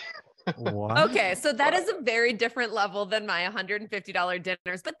field. What? Okay, so that is a very different level than my $150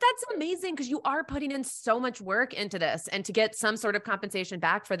 dinners, but that's amazing because you are putting in so much work into this, and to get some sort of compensation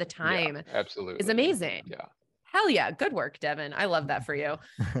back for the time absolutely is amazing. Yeah. Hell yeah. Good work, Devon. I love that for you.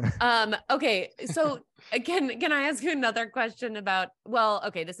 Okay. So can I ask you another question about, well,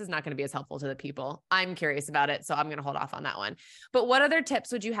 okay, this is not going to be as helpful to the people. I'm curious about it, so I'm going to hold off on that one. But what other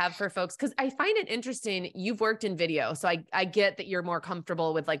tips would you have for folks? Because I find it interesting. You've worked in video, so I get that you're more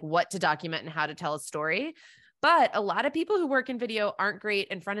comfortable with like what to document and how to tell a story. But a lot of people who work in video aren't great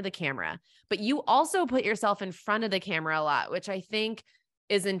in front of the camera. But you also put yourself in front of the camera a lot, which I think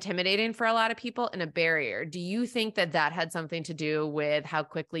is intimidating for a lot of people and a barrier. Do you think that that had something to do with how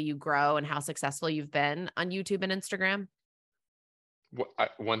quickly you grow and how successful you've been on YouTube and Instagram?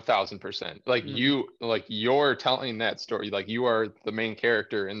 1000%. Like you're telling that story, like you are the main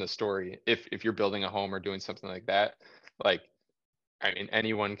character in the story. If you're building a home or doing something like that, like, I mean,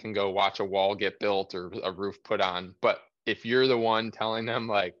 anyone can go watch a wall get built or a roof put on. But if you're the one telling them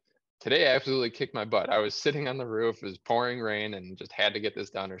like, today I absolutely kicked my butt. I was sitting on the roof, it was pouring rain and just had to get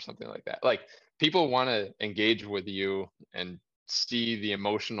this done or something like that. Like people want to engage with you and see the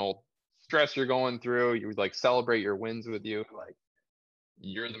emotional stress you're going through. You like celebrate your wins with you. Like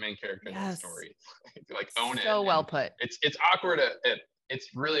you're the main character in the story. Like own it. So well put. It's awkward it's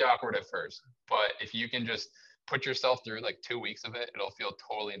really awkward at first, but if you can just put yourself through like 2 weeks of it, it'll feel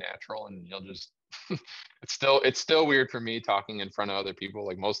totally natural and you'll just it's still weird for me talking in front of other people.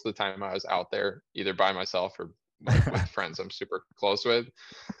 Like most of the time I was out there either by myself or with friends I'm super close with.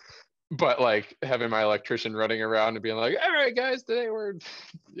 But like having my electrician running around and being like, all right, guys, today we're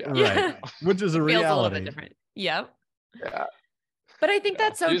right. Which is a reality. Feels a little bit different. Yep. Yeah. But I think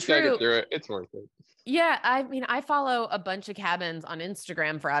that's so you just true. gotta get through it. It's worth it. Yeah, I mean, I follow a bunch of cabins on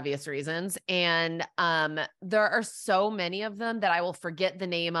Instagram for obvious reasons. And there are so many of them that I will forget the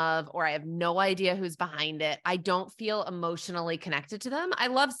name of, or I have no idea who's behind it. I don't feel emotionally connected to them. I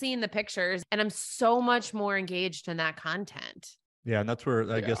love seeing the pictures and I'm so much more engaged in that content. Yeah, and that's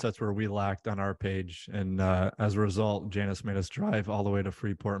where I guess that's where we lacked on our page. And as a result, Janice made us drive all the way to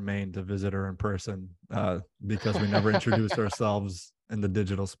Freeport, Maine to visit her in person because we never introduced ourselves in the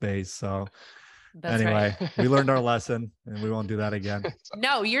digital space. So That's anyway, right. we learned our lesson and we won't do that again.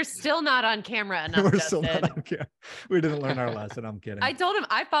 No, you're still not on camera enough, We're Justin. still not on camera. We didn't learn our lesson. I'm kidding. I told him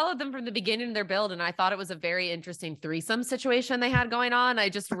I followed them from the beginning of their build and I thought it was a very interesting threesome situation they had going on. I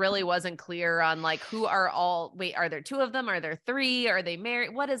just really wasn't clear on like who are all, wait, are there two of them? Are there three? Are they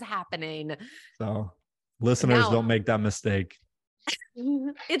married? What is happening? So listeners, don't make that mistake.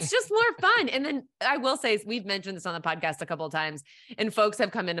 It's just more fun. And then I will say, we've mentioned this on the podcast a couple of times and folks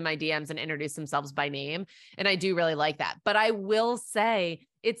have come into my DMs and introduced themselves by name. And I do really like that. But I will say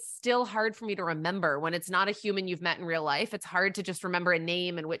it's still hard for me to remember when it's not a human you've met in real life. It's hard to just remember a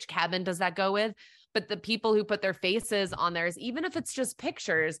name and which cabin does that go with. But the people who put their faces on theirs, even if it's just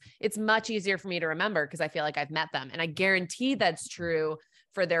pictures, it's much easier for me to remember because I feel like I've met them. And I guarantee that's true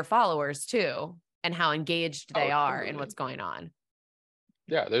for their followers too, and how engaged they are in what's going on.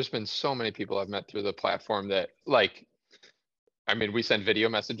 Yeah, there's been so many people I've met through the platform that like, I mean, we send video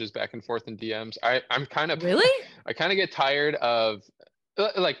messages back and forth in DMs. I'm kind of really, I kind of get tired of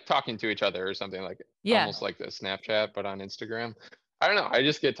like talking to each other or something like almost like the Snapchat, but on Instagram. I don't know. I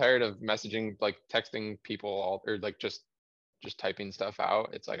just get tired of messaging, like texting people all, or like just typing stuff out.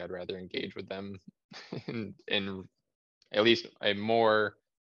 It's like, I'd rather engage with them in at least a more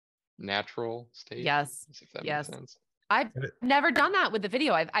natural state. Yes. If that makes sense. I've never done that with the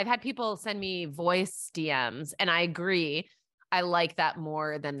video. I've had people send me voice DMs and I agree. I like that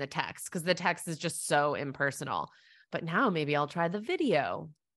more than the text because the text is just so impersonal. But now maybe I'll try the video.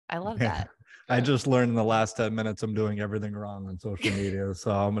 I love that. I just learned in the last 10 minutes I'm doing everything wrong on social media.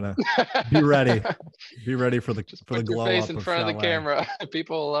 So I'm going to be ready. Be ready for the just for the put your glow face up in of front of the chalet. camera.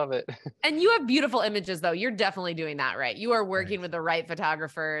 People will love it. And you have beautiful images though. You're definitely doing that right. You are working with the right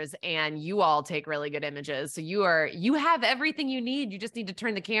photographers and you all take really good images. So you have everything you need. You just need to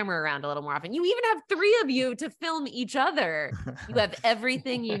turn the camera around a little more often. You even have 3 of you to film each other. You have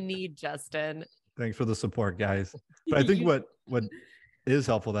everything you need, Justin. Thanks for the support, guys. But I think what is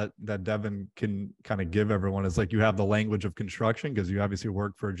helpful that Devon can kind of give everyone is like you have the language of construction because you obviously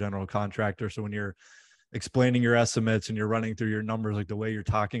work for a general contractor. So when you're explaining your estimates and you're running through your numbers, like the way you're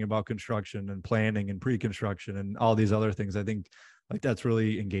talking about construction and planning and pre-construction and all these other things, I think like that's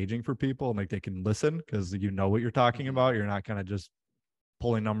really engaging for people and like they can listen because you know what you're talking about. You're not kind of just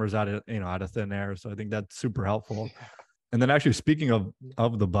pulling numbers out of thin air. So I think that's super helpful. And then actually speaking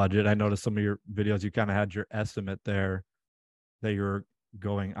of the budget, I noticed some of your videos, you kind of had your estimate there that you're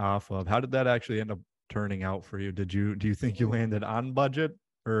going off of. How did that actually end up turning out for you? Do you think you landed on budget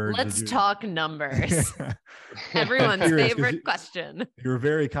Or Let's talk numbers. I'm Everyone's curious, 'cause favorite question. you were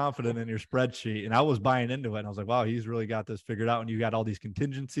very confident in your spreadsheet, and I was buying into it. And I was like, wow, he's really got this figured out. And you got all these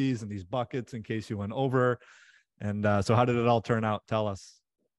contingencies and these buckets in case you went over. And so how did it all turn out? Tell us.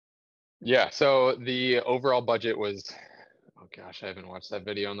 Yeah, so the overall budget was, oh gosh, I haven't watched that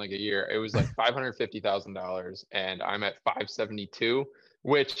video in like a year. It was like $550,000 and I'm at 572,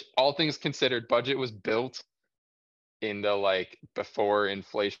 which all things considered, budget was built in the like before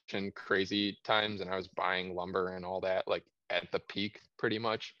inflation crazy times, and I was buying lumber and all that like at the peak pretty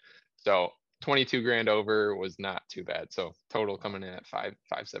much. So 22 grand over was not too bad. So total coming in at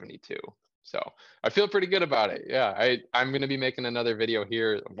 572. So I feel pretty good about it. Yeah, I'm gonna be making another video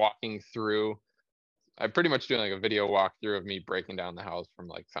here walking through. I'm pretty much doing like a video walkthrough of me breaking down the house from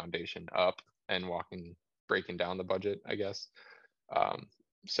like foundation up and breaking down the budget, I guess.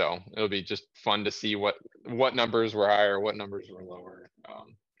 So it'll be just fun to see what numbers were higher, what numbers were lower,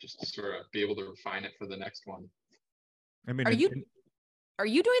 just to sort of be able to refine it for the next one. I mean, Are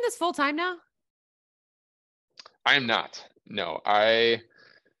you doing this full time now? I am not. No, I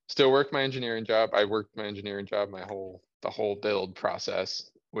still work my engineering job. I worked my engineering job the whole build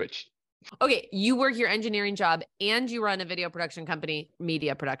process, which Okay, you work your engineering job and you run a video production company,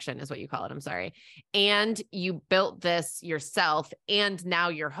 media production is what you call it. I'm sorry. And you built this yourself and now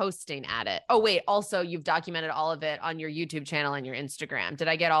you're hosting at it. Oh, wait. Also, you've documented all of it on your YouTube channel and your Instagram. Did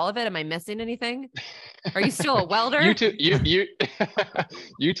I get all of it? Am I missing anything? Are you still a welder? YouTube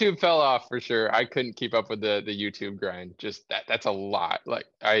fell off for sure. I couldn't keep up with the YouTube grind. Just that's a lot. Like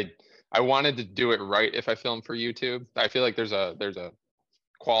I wanted to do it right if I film for YouTube. I feel like there's a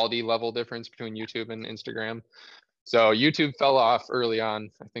quality level difference between YouTube and Instagram. So YouTube fell off early on.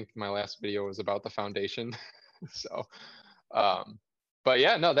 I think my last video was about the foundation. So, but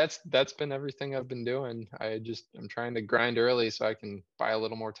yeah, no, that's been everything I've been doing. I'm trying to grind early so I can buy a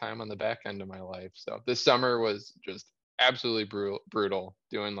little more time on the back end of my life. So this summer was just absolutely brutal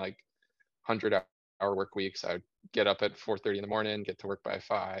doing like 100-hour work weeks. I'd get up at 4:30 in the morning, get to work by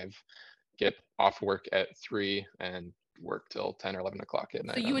 5, get off work at 3, and work till 10 or 11 o'clock at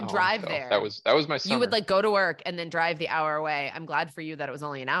night. So you would drive there. That was my summer. You would like go to work and then drive the hour away. I'm glad for you that it was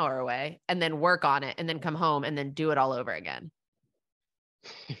only an hour away, and then work on it and then come home and then do it all over again.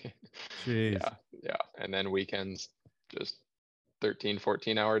 Jeez. Yeah. And then weekends, just 13,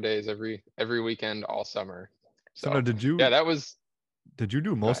 14-hour days every weekend all summer. So did you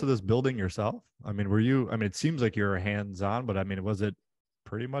do most of this building yourself? I mean, it seems like you're hands-on, but I mean, was it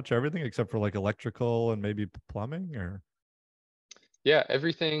pretty much everything except for like electrical and maybe plumbing, or? Yeah,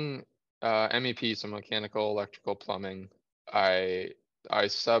 everything, MEP, so mechanical, electrical, plumbing. I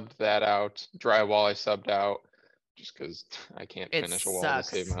subbed that out. Drywall I subbed out just because I can't finish a wall to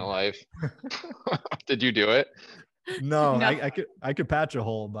save my life. Did you do it? No. I could patch a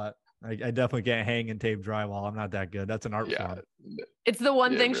hole, but I definitely can't hang and tape drywall. I'm not that good. That's an art form. It's the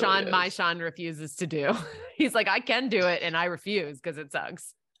one thing really Sean refuses to do. He's like, I can do it, and I refuse because it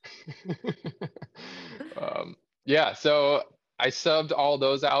sucks. Yeah, so I subbed all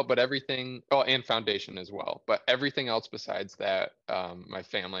those out, but everything, and foundation as well, but everything else besides that, my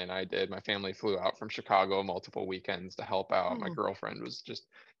family and I did. My family flew out from Chicago multiple weekends to help out. My girlfriend was just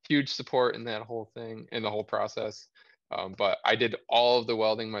huge support in that whole thing, in the whole process. But I did all of the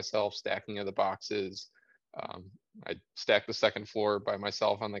welding myself, stacking of the boxes. I stacked the second floor by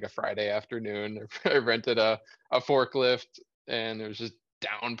myself on like a Friday afternoon. I rented a forklift, and it was just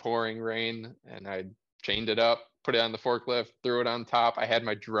downpouring rain, and I chained it up, put it on the forklift, threw it on top. I had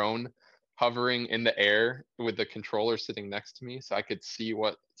my drone hovering in the air with the controller sitting next to me, so I could see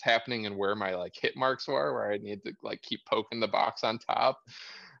what's happening and where my like hit marks were, where I need to like keep poking the box on top.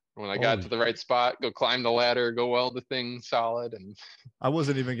 When I got to the right spot, go climb the ladder, go weld the thing solid. And I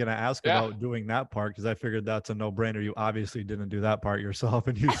wasn't even going to ask about doing that part, because I figured that's a no-brainer. You obviously didn't do that part yourself,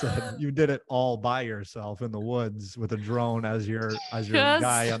 and you said you did it all by yourself in the woods with a drone as your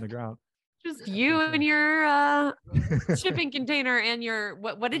guy on the ground. Just you and your shipping container and your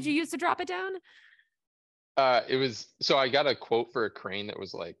what did you use to drop it down? So I got a quote for a crane that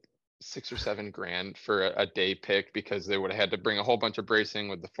was like $6 or $7 grand for a day pick, because they would have had to bring a whole bunch of bracing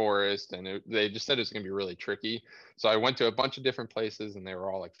with the forest, and they just said it was going to be really tricky. So I went to a bunch of different places, and they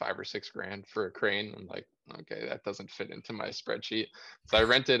were all like $5 or $6 grand for a crane. I'm like, okay, that doesn't fit into my spreadsheet. So I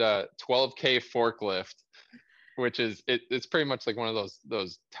rented a 12K forklift, which is it's pretty much like one of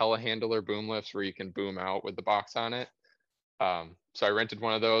those telehandler boom lifts where you can boom out with the box on it. So I rented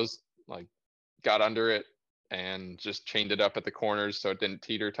one of those, like got under it, and just chained it up at the corners so it didn't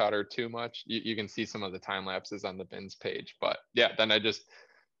teeter-totter too much. You can see some of the time lapses on the bins page. But yeah, then I just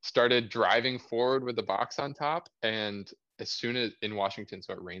started driving forward with the box on top, and as soon as in Washington,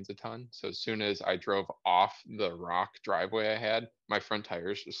 so it rains a ton. So as soon as I drove off the rock driveway I had, my front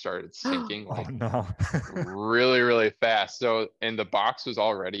tires just started sinking Oh like no. really, really fast. So, and the box was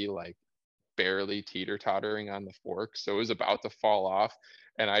already like barely teeter-tottering on the fork, so it was about to fall off,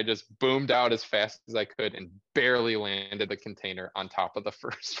 and I just boomed out as fast as I could and barely landed the container on top of the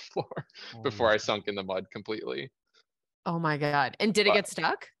first floor before Holy I sunk in the mud completely. Oh my God. And did it But get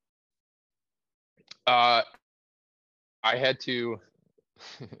stuck? I had to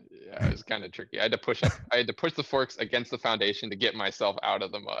yeah, it was kind of tricky. I had to push the forks against the foundation to get myself out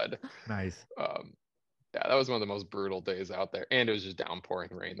of the mud. nice. Yeah, that was one of the most brutal days out there, and it was just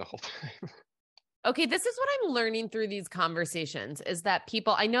downpouring rain the whole time. Okay, this is what I'm learning through these conversations is that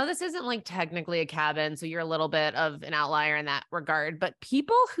people, I know this isn't like technically a cabin, so you're a little bit of an outlier in that regard, but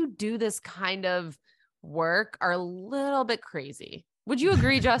people who do this kind of work are a little bit crazy. Would you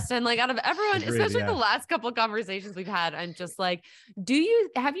agree, Justin? Like out of everyone, Agreed, especially yeah. the last couple of conversations we've had, I'm just like,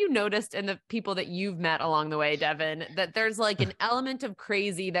 have you noticed in the people that you've met along the way, Devon, that there's like an element of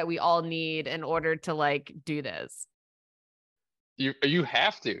crazy that we all need in order to like do this? You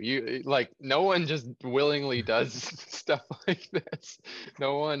have to. You like no one just willingly does stuff like this.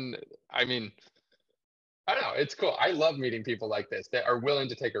 No one, I mean, I don't know, it's cool. I love meeting people like this that are willing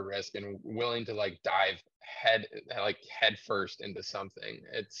to take a risk and willing to like dive head first into something.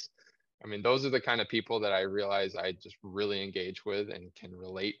 I mean, those are the kind of people that I realize I just really engage with and can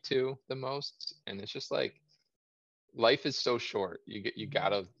relate to the most. And it's just like life is so short. You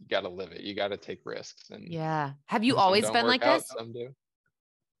gotta live it. You gotta take risks, and Yeah. Have you some always don't been work like out, this? some do.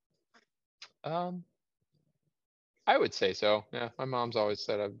 I would say so. Yeah, my mom's always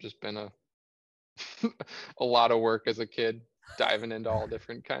said I've just been a a lot of work as a kid, diving into all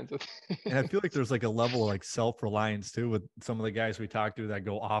different kinds of And I things. feel like there's like a level of like self-reliance too with some of the guys we talk to that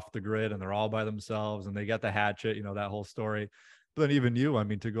go off the grid and they're all by themselves and they got the hatchet, you know, that whole story. But then even you, I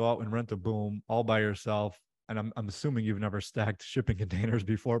mean, to go out and rent a boom all by yourself, and I'm assuming you've never stacked shipping containers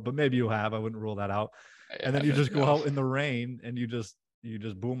before, but maybe you have. I wouldn't rule that out. I And then you haven't, just go no. out in the rain and you just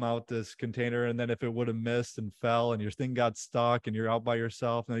boom out this container, and then if it would have missed and fell and your thing got stuck and you're out by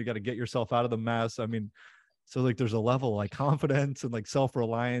yourself, now you got to get yourself out of the mess. I mean, so like there's a level of like confidence and like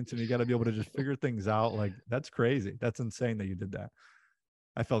self-reliance, and you got to be able to just figure things out. Like that's crazy. That's insane that you did that.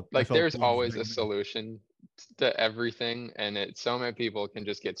 I Like felt there's cool just always a hearing that. solution to everything, and so many people can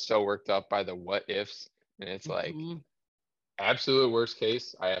just get so worked up by the what ifs, and it's like Mhm. absolute worst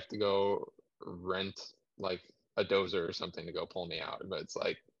case, I have to go rent like a dozer or something to go pull me out. But it's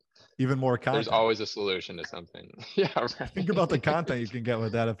like Even more there's content. always a solution to something. Yeah, Think about the right. content you can get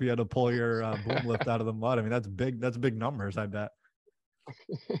with that if you had to pull your boom lift out of the mud. I mean, that's big. That's big numbers, I bet. I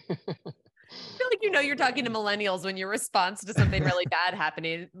feel like you're talking to millennials when your response to something really bad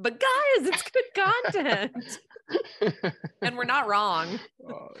happening. But guys, it's good content. And we're not wrong.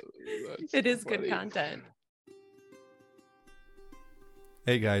 Oh, that's It so is good funny. content.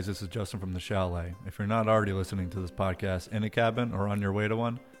 Hey guys, this is Justin from the Chalet. If you're not already listening to this podcast in a cabin or on your way to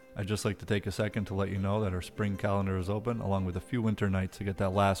one, I'd just like to take a second to let you know that our spring calendar is open, along with a few winter nights to get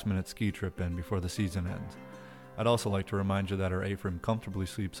that last minute ski trip in before the season ends. I'd also like to remind you that our A-frame comfortably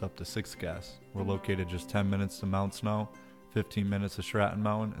sleeps up to 6 guests. We're located just 10 minutes to Mount Snow, 15 minutes to Stratton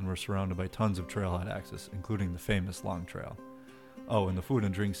Mountain, and we're surrounded by tons of trailhead access, including the famous Long Trail. Oh, and the food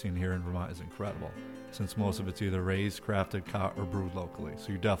and drink scene here in Vermont is incredible, since most of it's either raised, crafted, caught, or brewed locally,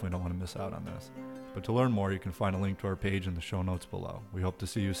 so you definitely don't want to miss out on this. But to learn more, you can find a link to our page in the show notes below. We hope to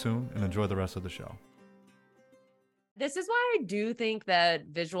see you soon, and enjoy the rest of the show. This is why I do think that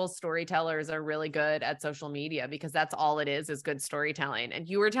visual storytellers are really good at social media, because that's all it is good storytelling. And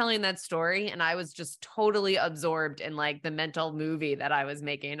you were telling that story and I was just totally absorbed in like the mental movie that I was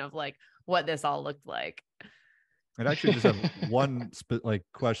making of like what this all looked like. I'd actually just have one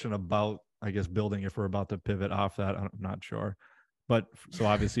question about, I guess, building, if we're about to pivot off that. I'm not sure. But so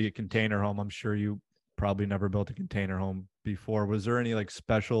obviously a container home, I'm sure you probably never built a container home before. Was there any like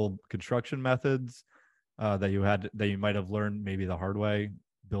special construction methods that you might have learned maybe the hard way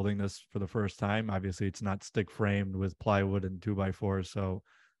building this for the first time? Obviously it's not stick framed with plywood and 2x4, so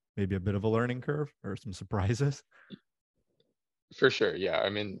maybe a bit of a learning curve or some surprises. For sure, yeah. I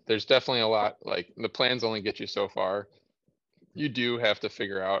mean, there's definitely a lot, like the plans only get you so far. You do have to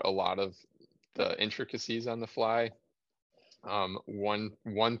figure out a lot of the intricacies on the fly.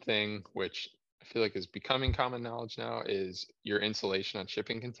 One thing which I feel like is becoming common knowledge now is your insulation on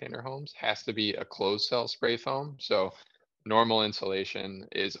shipping container homes has to be a closed cell spray foam. So normal insulation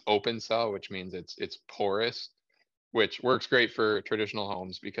is open cell, which means it's porous, which works great for traditional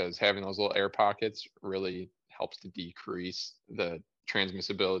homes because having those little air pockets really helps to decrease the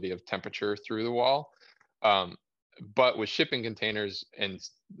transmissibility of temperature through the wall. But with shipping containers and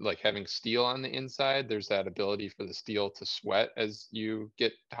like having steel on the inside, there's that ability for the steel to sweat as you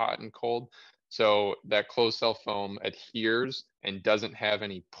get hot and cold. So that closed cell foam adheres and doesn't have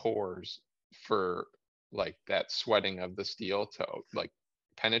any pores for like that sweating of the steel to like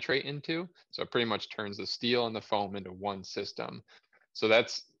penetrate into. So it pretty much turns the steel and the foam into one system. So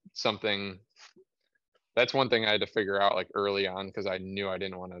that's one thing I had to figure out like early on, because I knew I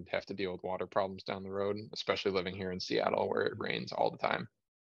didn't want to have to deal with water problems down the road, especially living here in Seattle where it rains all the time.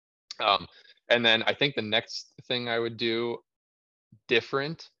 And then I think the next thing I would do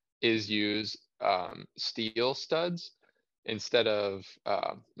different is use steel studs instead of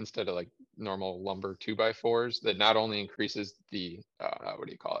like normal lumber 2x4s. That not only increases the what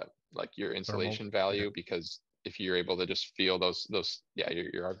do you call it, like your insulation value, because if you're able to just feel those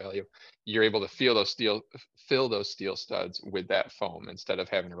your R value, you're able to fill those steel studs with that foam instead of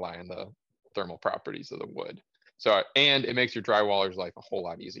having to rely on the thermal properties of the wood. So, and it makes your drywaller's life a whole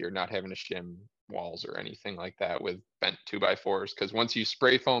lot easier, not having to shim walls or anything like that with bent 2x4s. Because once you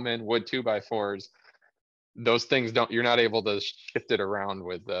spray foam in wood 2x4s, those things you're not able to shift it around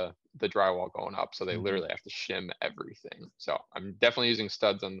with the drywall going up. So they literally have to shim everything. So I'm definitely using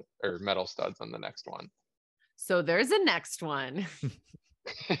metal studs on the next one. So there's a next one.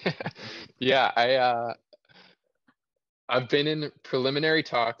 Yeah, I've been in preliminary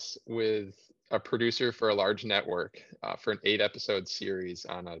talks with a producer for a large network for an 8-episode series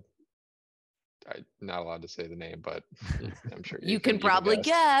on I'm not allowed to say the name, but I'm sure you can probably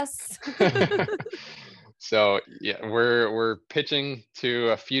guess. So yeah, we're pitching to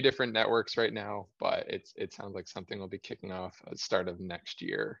a few different networks right now, but it sounds like something will be kicking off at the start of next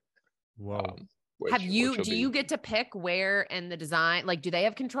year. Whoa. Do you get to pick where and the design? Like, do they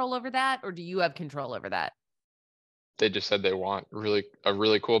have control over that, or do you have control over that? They just said they want a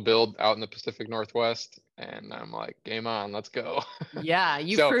really cool build out in the Pacific Northwest, and I'm like, game on, let's go. Yeah,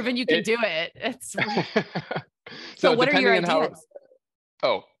 you've proven you can do it. It's so what are your ideas?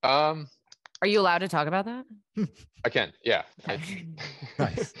 Are you allowed to talk about that? I can, yeah. Okay.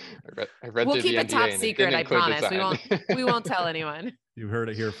 Nice. I read we'll through keep the it NDA top and secret. I promise. design. We won't tell anyone. You heard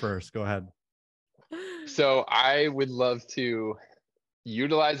it here first. Go ahead. So I would love to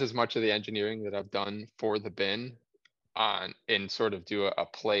utilize as much of the engineering that I've done for the bin and sort of do a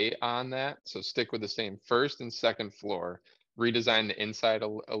play on that. So stick with the same first and second floor, redesign the inside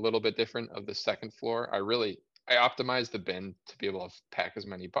a little bit different of the second floor. I optimized the bin to be able to pack as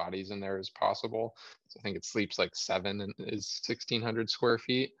many bodies in there as possible. So I think it sleeps like 7 and is 1,600 square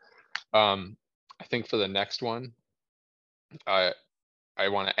feet. I think for the next one, I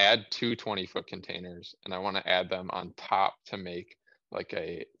want to add 2 20-foot containers, and I want to add them on top to make like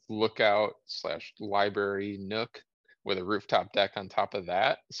a lookout / library nook with a rooftop deck on top of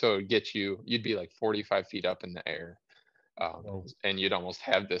that. So it gets you'd be like 45 feet up in the air. And you'd almost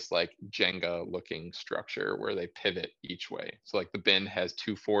have this like Jenga looking structure where they pivot each way. So like the bin has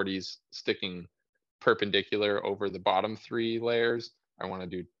 2 40s sticking perpendicular over the bottom 3 layers. I want to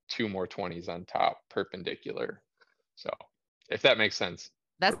do 2 more 20s on top perpendicular. So if that makes sense.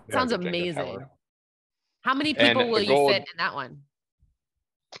 That sounds amazing. How many people will you fit in that one?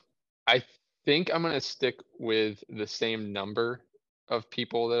 I think I'm going to stick with the same number of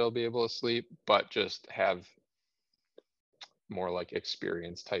people that'll be able to sleep, but just have more like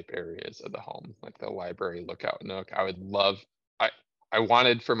experience type areas of the home, like the library lookout nook. I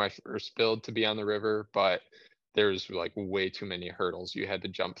wanted for my first build to be on the river, but there's like way too many hurdles you had to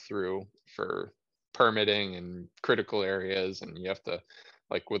jump through for permitting and critical areas. And you have to,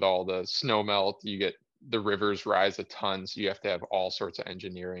 like with all the snow melt, the rivers rise a ton. So you have to have all sorts of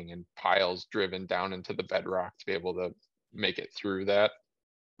engineering and piles driven down into the bedrock to be able to make it through that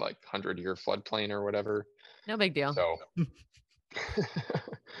like 100-year floodplain or whatever. No big deal. So,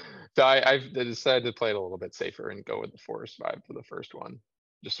 so I've decided to play it a little bit safer and go with the forest vibe for the first one.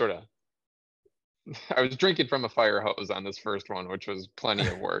 Just sort of, I was drinking from a fire hose on this first one, which was plenty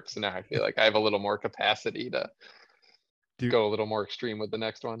of work. So now I feel like I have a little more capacity to go a little more extreme with the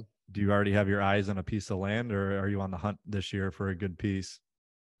next one. Do you already have your eyes on a piece of land, or are you on the hunt this year for a good piece?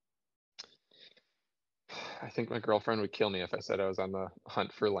 I think my girlfriend would kill me if I said I was on the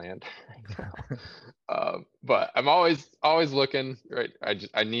hunt for land right now. But I'm always looking, right?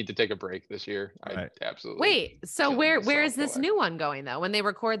 I need to take a break this year. Right. I absolutely. Wait, so where is this new one going though? When they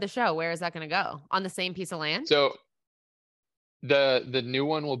record the show, where is that going to go? On the same piece of land? So the new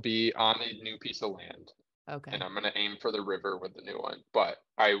one will be on a new piece of land. Okay. And I'm going to aim for the river with the new one, but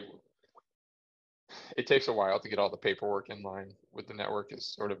it takes a while to get all the paperwork in line with the network is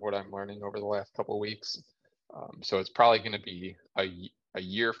sort of what I'm learning over the last couple of weeks. So it's probably going to be a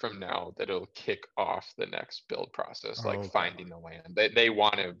year from now that it'll kick off the next build process, like Okay. finding the land. They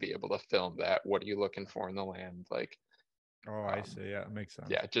want to be able to film that. What are you looking for in the land? Like, Oh, I see. Yeah, it makes sense.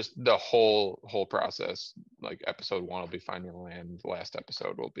 yeah, just the whole process. Like episode 1 will be finding the land. The last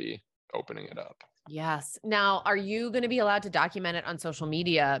episode will be opening it up. Yes. Now, are you going to be allowed to document it on social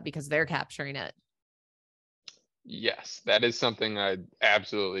media because they're capturing it? Yes, that is something I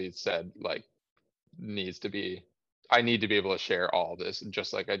absolutely said, like, I need to be able to share all this,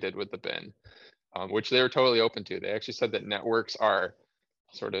 just like I did with the bin, which they were totally open to. They actually said that networks are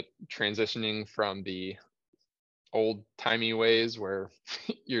sort of transitioning from the old timey ways where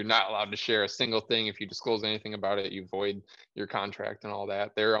you're not allowed to share a single thing. If you disclose anything about it, you void your contract and all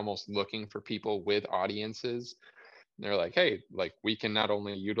that. They're almost looking for people with audiences. And they're like, hey, like, we can not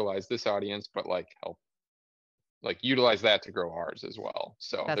only utilize this audience, but like help, like, utilize that to grow ours as well.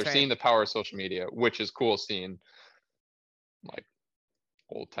 So That's they're right. seeing the power of social media, which is cool, seeing like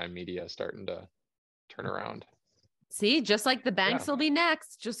old time media starting to turn around. See, just like the banks will be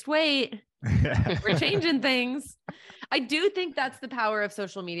next. Just wait. We're changing things. I do think that's the power of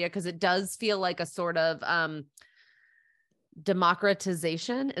social media, because it does feel like a sort of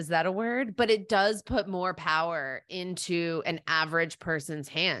democratization. Is that a word? But it does put more power into an average person's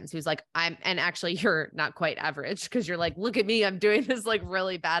hands who's like, and actually you're not quite average, because you're like, look at me, I'm doing this like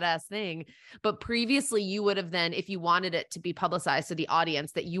really badass thing. But previously you would have then, if you wanted it to be publicized to the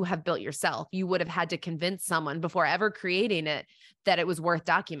audience that you have built yourself, you would have had to convince someone before ever creating it that it was worth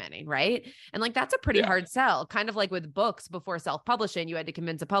documenting, right? And like, that's a pretty hard sell, kind of like with books. Before self-publishing, you had to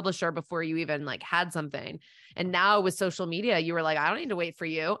convince a publisher before you even like had something. And now with social media, you were like, I don't need to wait for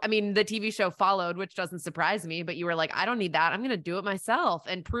you. I mean, the TV show followed, which doesn't surprise me, but you were like, I don't need that. I'm going to do it myself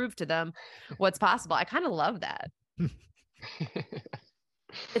and prove to them what's possible. I kind of love that.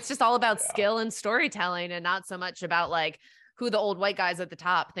 It's just all about skill and storytelling, and not so much about like who the old white guys at the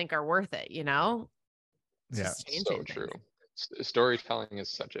top think are worth it, you know? It's so true. Storytelling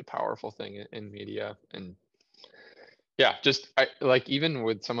is such a powerful thing in media. And yeah, just I like, even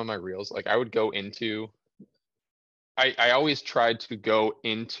with some of my reels, like I would go into, I always tried to go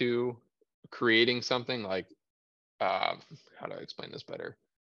into creating something like, how do I explain this better?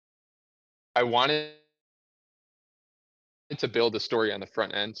 I wanted to build a story on the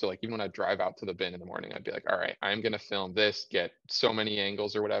front end. So like, even when I drive out to the bin in the morning, I'd be like, all right, I'm going to film this, get so many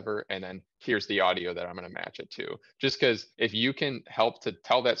angles or whatever. And then here's the audio that I'm going to match it to. Just because if you can help to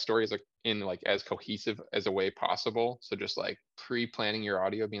tell that story as cohesive as a way possible. So just like pre-planning your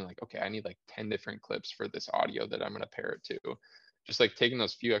audio, being like, okay, I need like 10 different clips for this audio that I'm going to pair it to. Just like taking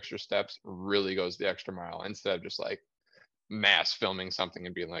those few extra steps really goes the extra mile, instead of just like mass filming something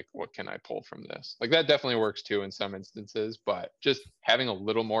and being like, what can I pull from this? Like, that definitely works too in some instances, but just having a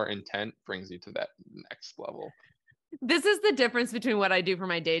little more intent brings you to that next level. This is the difference between what I do for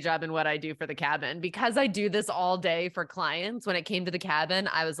my day job and what I do for the cabin. Because I do this all day for clients, when it came to the cabin,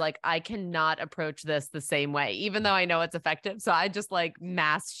 I was like, I cannot approach this the same way, even though I know it's effective. So I just like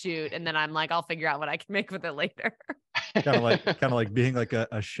mass shoot, and then I'm like, I'll figure out what I can make with it later. kind of like being like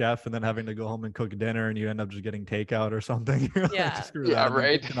a chef and then having to go home and cook dinner, and you end up just getting takeout or something. Yeah. Like, screw that,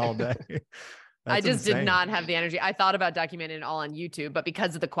 right. all day. I just insane. did not have the energy. I thought about documenting it all on YouTube, but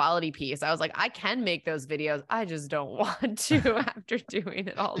because of the quality piece, I was like, I can make those videos. I just don't want to after doing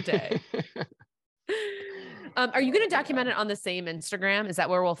it all day. Are you going to document it on the same Instagram? Is that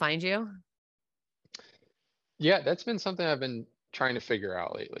where we'll find you? Yeah, that's been something I've been trying to figure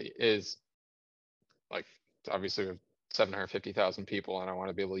out lately, is like, obviously we have 750,000 people and I want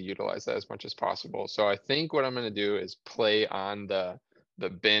to be able to utilize that as much as possible. So I think what I'm going to do is play on the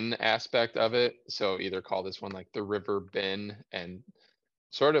bin aspect of it. So either call this one like the river bin, and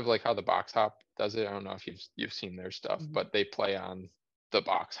sort of like how the box hop does it. I don't know if you've seen their stuff, but they play on the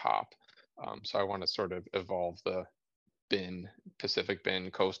box hop. So I want to sort of evolve the bin, Pacific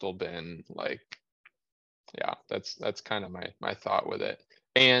bin, coastal bin, like, yeah, that's kind of my thought with it.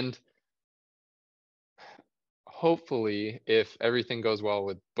 And hopefully, if everything goes well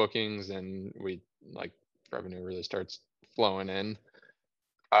with bookings and we like revenue really starts flowing in,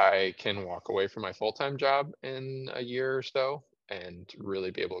 I can walk away from my full-time job in a year or so and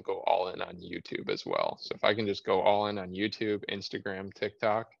really be able to go all in on YouTube as well. So if I can just go all in on YouTube, Instagram,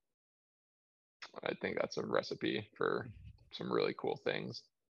 TikTok, I think that's a recipe for some really cool things.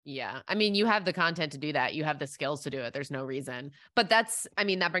 Yeah. I mean, you have the content to do that. You have the skills to do it. There's no reason. But that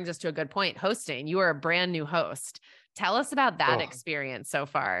brings us to a good point. Hosting. You are a brand new host. Tell us about that experience so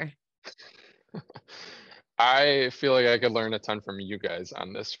far. I feel like I could learn a ton from you guys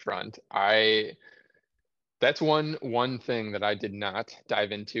on this front. That's one thing that I did not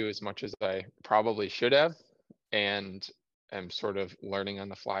dive into as much as I probably should have. And am sort of learning on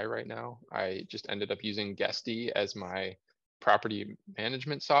the fly right now. I just ended up using Guesty as my property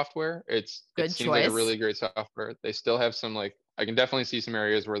management software. It Good seems like a choice. really great software. They still have some, like, I can definitely see some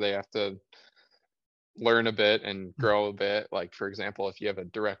areas where they have to learn a bit and grow a bit. Like, for example, if you have a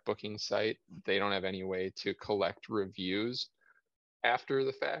direct booking site, they don't have any way to collect reviews after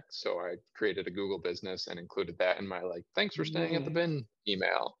the fact. So I created a Google business and included that in my, like, thanks for staying at the bin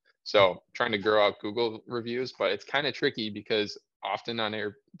email. So trying to grow out Google reviews, but it's kind of tricky because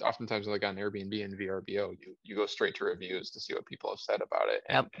oftentimes like on Airbnb and VRBO, you go straight to reviews to see what people have said about it.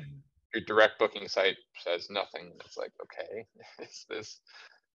 And Yep. your direct booking site says nothing. It's like, okay, is this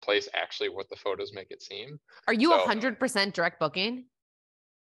place actually what the photos make it seem? Are you So 100% direct booking?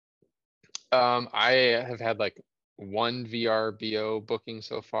 I have had like one VRBO booking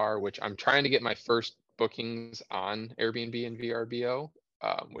so far, which I'm trying to get my first bookings on Airbnb and VRBO,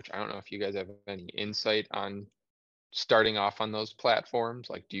 which I don't know if you guys have any insight on starting off on those platforms.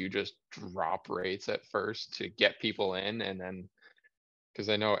 Like, do you just drop rates at first to get people in, and then, because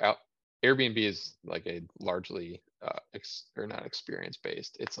I know Airbnb is like a largely or not experience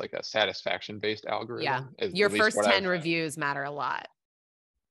based, it's like a satisfaction based algorithm. Yeah. At Your least first what 10 I've- reviews matter a lot.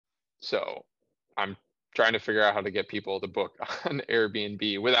 So I'm trying to figure out how to get people to book on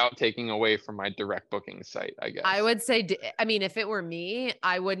Airbnb without taking away from my direct booking site, I guess. I would say, I mean, if it were me,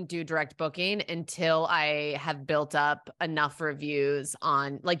 I wouldn't do direct booking until I have built up enough reviews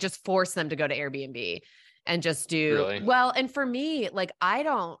on, like, just force them to go to Airbnb and just do Really? well. And for me, like, I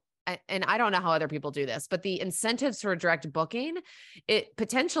don't know how other people do this, but the incentives for direct booking, it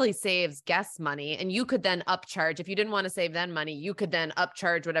potentially saves guests money. And you could then upcharge. If you didn't want to save them money, you could then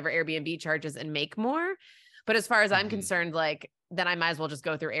upcharge whatever Airbnb charges and make more. But as far as I'm concerned, like, then I might as well just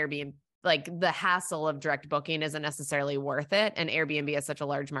go through Airbnb. Like, the hassle of direct booking isn't necessarily worth it. And Airbnb is such a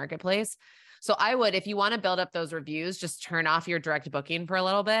large marketplace. So I would, if you want to build up those reviews, just turn off your direct booking for a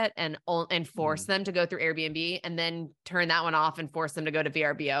little bit and force them to go through Airbnb, and then turn that one off and force them to go to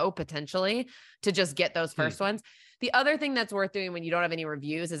VRBO potentially to just get those first ones. The other thing that's worth doing when you don't have any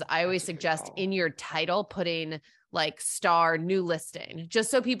reviews is I always suggest in your title putting like star new listing,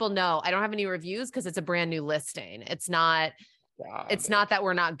 just so people know I don't have any reviews because it's a brand new listing. It's not that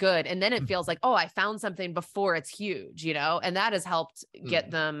we're not good. And then it feels like, oh, I found something before it's huge, you know, and that has helped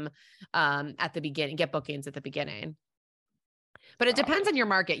get them at the beginning, get bookings at the beginning. But it depends on your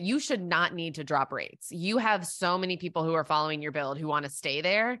market. You should not need to drop rates. You have so many people who are following your build who want to stay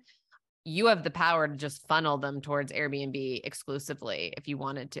there. You have the power to just funnel them towards Airbnb exclusively if you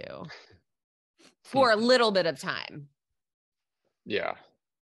wanted to for a little bit of time. Yeah.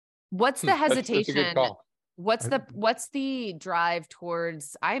 What's the hesitation? That's a good call. What's the drive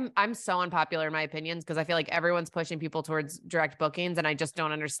towards, I'm so unpopular in my opinions because I feel like everyone's pushing people towards direct bookings and I just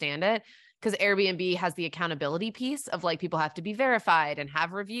don't understand it, because Airbnb has the accountability piece of like people have to be verified and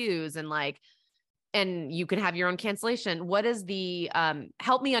have reviews and like, and you can have your own cancellation. What is the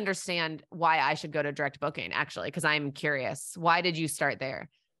help me understand why I should go to direct booking actually, because I'm curious. Why did you start there?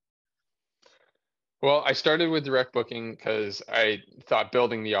 Well, I started with direct booking because I thought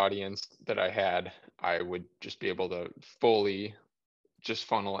building the audience that I had, I would just be able to fully just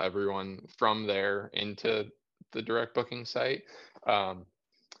funnel everyone from there into the direct booking site.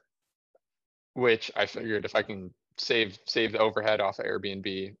 Which I figured if I can save the overhead off of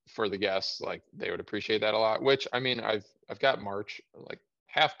Airbnb for the guests, like they would appreciate that a lot. Which, I mean, I've got March like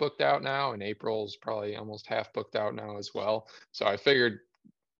half booked out now, and April's probably almost half booked out now as well. So I figured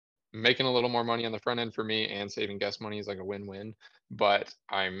making a little more money on the front end for me and saving guest money is like a win-win. But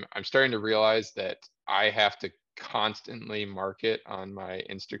I'm starting to realize that I have to constantly market on my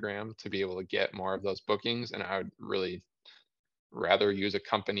Instagram to be able to get more of those bookings, and I would really rather use a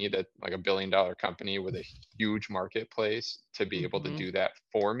company that like $1 billion company with a huge marketplace to be able to do that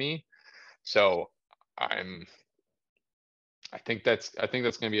for me. So I think that's going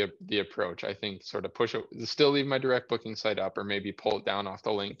to be the approach. I think sort of still leave my direct booking site up, or maybe pull it down off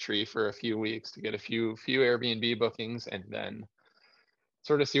the link tree for a few weeks to get a few Airbnb bookings, and then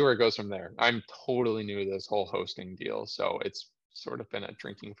sort of see where it goes from there. I'm totally new to this whole hosting deal, so it's sort of been a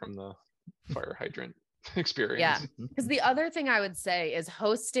drinking from the fire hydrant experience. Yeah, because the other thing I would say is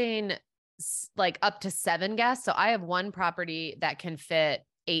hosting like up to 7 guests. So I have one property that can fit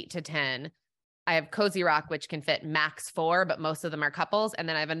 8 to 10. I have Cozy Rock, which can fit max 4, but most of them are couples. And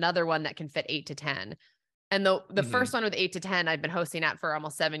then I have another one that can fit 8 to 10. And the first one with 8 to 10, I've been hosting at for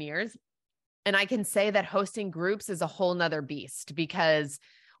almost 7 years. And I can say that hosting groups is a whole nother beast, because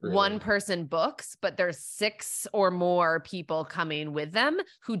one Really? person books, but there's 6 or more people coming with them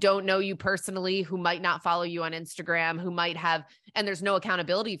who don't know you personally, who might not follow you on Instagram, who might have, and there's no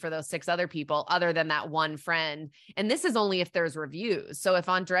accountability for those 6 other people other than that one friend. And this is only if there's reviews. So if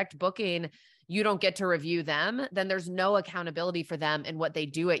on direct booking, you don't get to review them, then there's no accountability for them and what they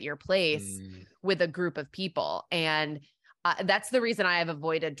do at your place with a group of people. And that's the reason I have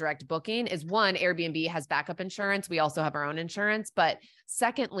avoided direct booking is one, Airbnb has backup insurance. We also have our own insurance, but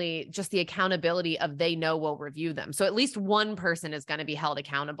secondly, just the accountability of they know we'll review them. So at least one person is going to be held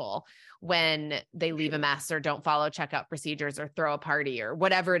accountable when they leave a mess or don't follow checkout procedures or throw a party or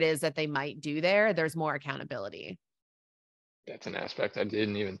whatever it is that they might do there. There's more accountability. That's an aspect I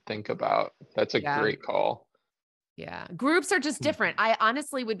didn't even think about. That's a great call. Yeah. Groups are just different. I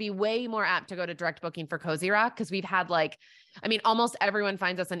honestly would be way more apt to go to direct booking for Cozy Rock because we've had almost everyone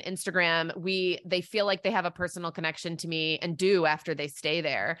finds us on Instagram. They feel like they have a personal connection to me and do after they stay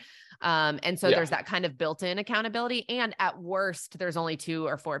there. And so there's that kind of built-in accountability. And at worst, there's only 2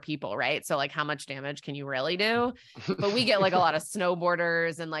 or 4 people, right? So how much damage can you really do? But we get a lot of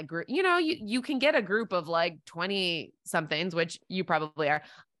snowboarders and you can get a group of 20 somethings, which you probably are.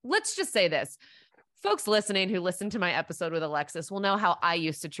 Let's just say this. Folks listening who listened to my episode with Alexis will know how I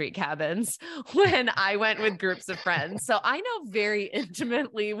used to treat cabins when I went with groups of friends. So I know very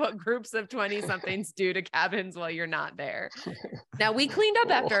intimately what groups of 20 somethings do to cabins while you're not there. Now we cleaned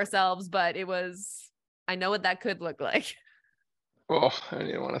up after ourselves, but I know what that could look like. Oh, I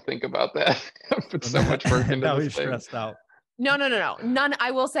didn't want to think about that. I put so much work into now this he's thing. stressed out. No. None.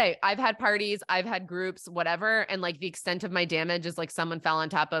 I will say I've had parties, I've had groups, whatever. And the extent of my damage is someone fell on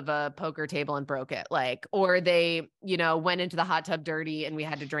top of a poker table and broke it. Or they, went into the hot tub dirty and we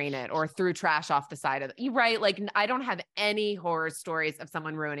had to drain it or threw trash off the side of it. You're right. I don't have any horror stories of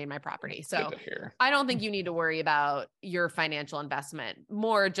someone ruining my property. So I don't think you need to worry about your financial investment.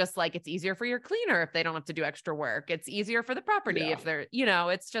 More just it's easier for your cleaner if they don't have to do extra work. It's easier for the property if they're,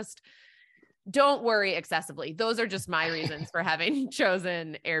 it's just, don't worry excessively. Those are just my reasons for having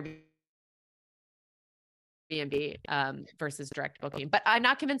chosen Airbnb versus direct booking. But I'm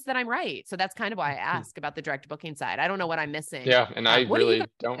not convinced that I'm right. So that's kind of why I ask about the direct booking side. I don't know what I'm missing. Yeah, and I really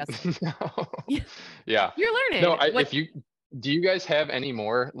don't know. Yeah. You're learning. No, do you guys have any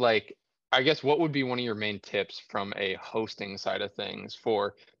more? I guess what would be one of your main tips from a hosting side of things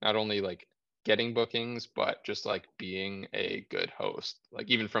for not only getting bookings, but just being a good host?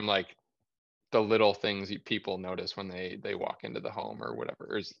 Even from the little things people notice when they walk into the home or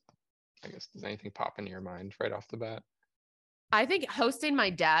whatever. I guess, does anything pop into your mind right off the bat? I think hosting my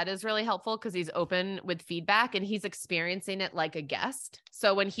dad is really helpful because he's open with feedback and he's experiencing it like a guest.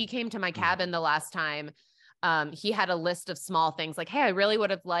 So when he came to my cabin the last time, he had a list of small things hey, I really would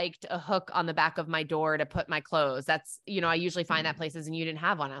have liked a hook on the back of my door to put my clothes. That's, I usually find that places and you didn't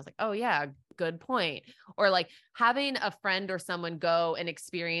have one. I was oh yeah, good point. Or having a friend or someone go and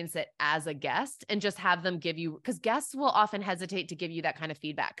experience it as a guest and just have them give you, because guests will often hesitate to give you that kind of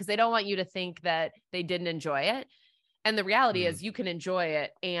feedback because they don't want you to think that they didn't enjoy it. And the reality is you can enjoy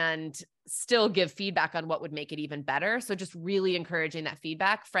it and still give feedback on what would make it even better. So just really encouraging that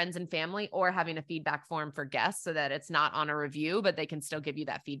feedback, friends and family, or having a feedback form for guests so that it's not on a review, but they can still give you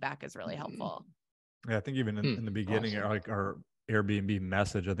that feedback is really helpful. Yeah, I think even in the beginning, awesome. our Airbnb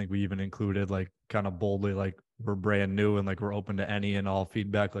message, I think we even included kind of boldly, we're brand new and we're open to any and all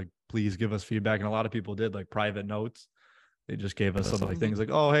feedback. Please give us feedback. And a lot of people did private notes. They just gave us some things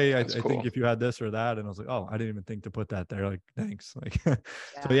oh, hey, I think if you had this or that. And I was oh, I didn't even think to put that there. Thanks. So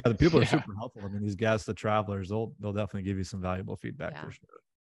the people are super helpful. I mean, these guests, the travelers, they'll definitely give you some valuable feedback for sure.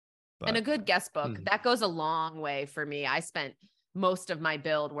 And a good guest book, that goes a long way for me. I spent most of my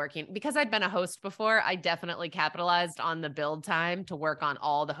build working because I'd been a host before. I definitely capitalized on the build time to work on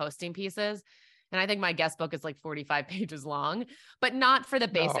all the hosting pieces. And I think my guest book is 45 pages long, but not for the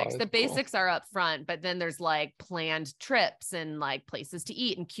basics. The basics are up front, but then there's planned trips and places to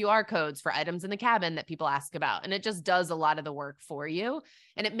eat and QR codes for items in the cabin that people ask about. And it just does a lot of the work for you.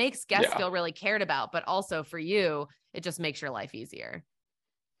 And it makes guests feel really cared about, but also for you, it just makes your life easier.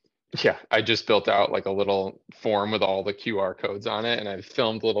 Yeah, I just built out a little form with all the QR codes on it. And I've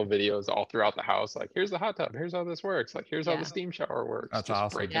filmed little videos all throughout the house. Here's the hot tub. Here's how this works. Here's how the steam shower works. That's just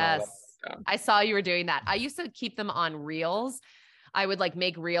awesome. Breaking all that down. I saw you were doing that. I used to keep them on reels. I would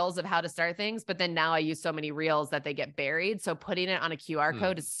make reels of how to start things, but then now I use so many reels that they get buried. So putting it on a QR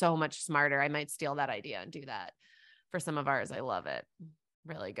code is so much smarter. I might steal that idea and do that for some of ours. I love it.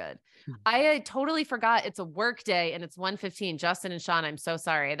 Really good. I totally forgot it's a work day and it's 1:15. Justin and Sean, I'm so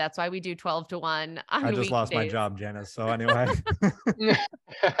sorry. That's why we do 12 to 1. I just lost my job, Janice. So anyway. So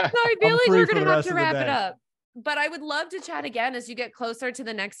I feel like we're going to have to wrap it up. But I would love to chat again as you get closer to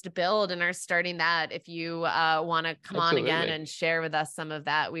the next build and are starting that. If you want to come on again and share with us some of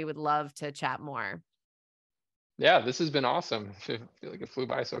that, we would love to chat more. Yeah, this has been awesome. I feel like it flew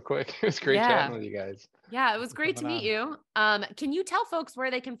by so quick. It was great chatting with you guys. Yeah, it was great to meet you. Can you tell folks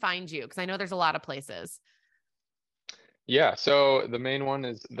where they can find you? Because I know there's a lot of places. Yeah, so the main one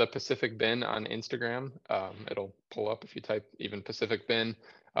is the Pacific Bin on Instagram. It'll pull up if you type even Pacific Bin.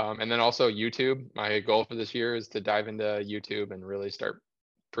 And then also YouTube. My goal for this year is to dive into YouTube and really start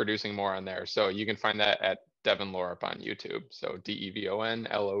producing more on there. So you can find that at Devon Loerop on YouTube. So DEVON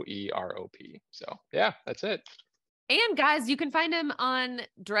LOEROP. So yeah, that's it. And guys, you can find him on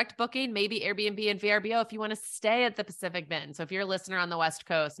direct booking, maybe Airbnb and VRBO if you want to stay at the Pacific Bin. So if you're a listener on the West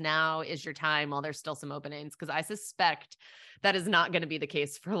Coast, now is your time while there's still some openings, because I suspect that is not going to be the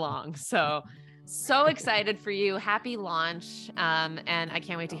case for long. So excited for you. Happy launch. And I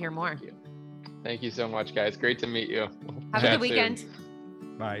can't wait to hear more. Thank you so much, guys. Great to meet you. Have a good weekend.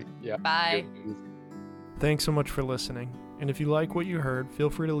 Bye. Yeah. Bye. Thanks so much for listening. And if you like what you heard, feel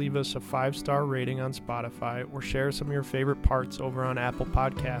free to leave us a 5-star rating on Spotify or share some of your favorite parts over on Apple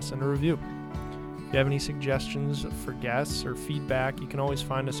Podcasts and a review. If you have any suggestions for guests or feedback, you can always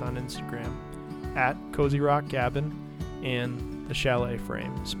find us on Instagram at Cozy Rock Cabin and The Chalet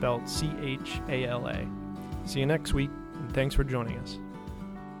Frame, spelled CHALA. See you next week, and thanks for joining us.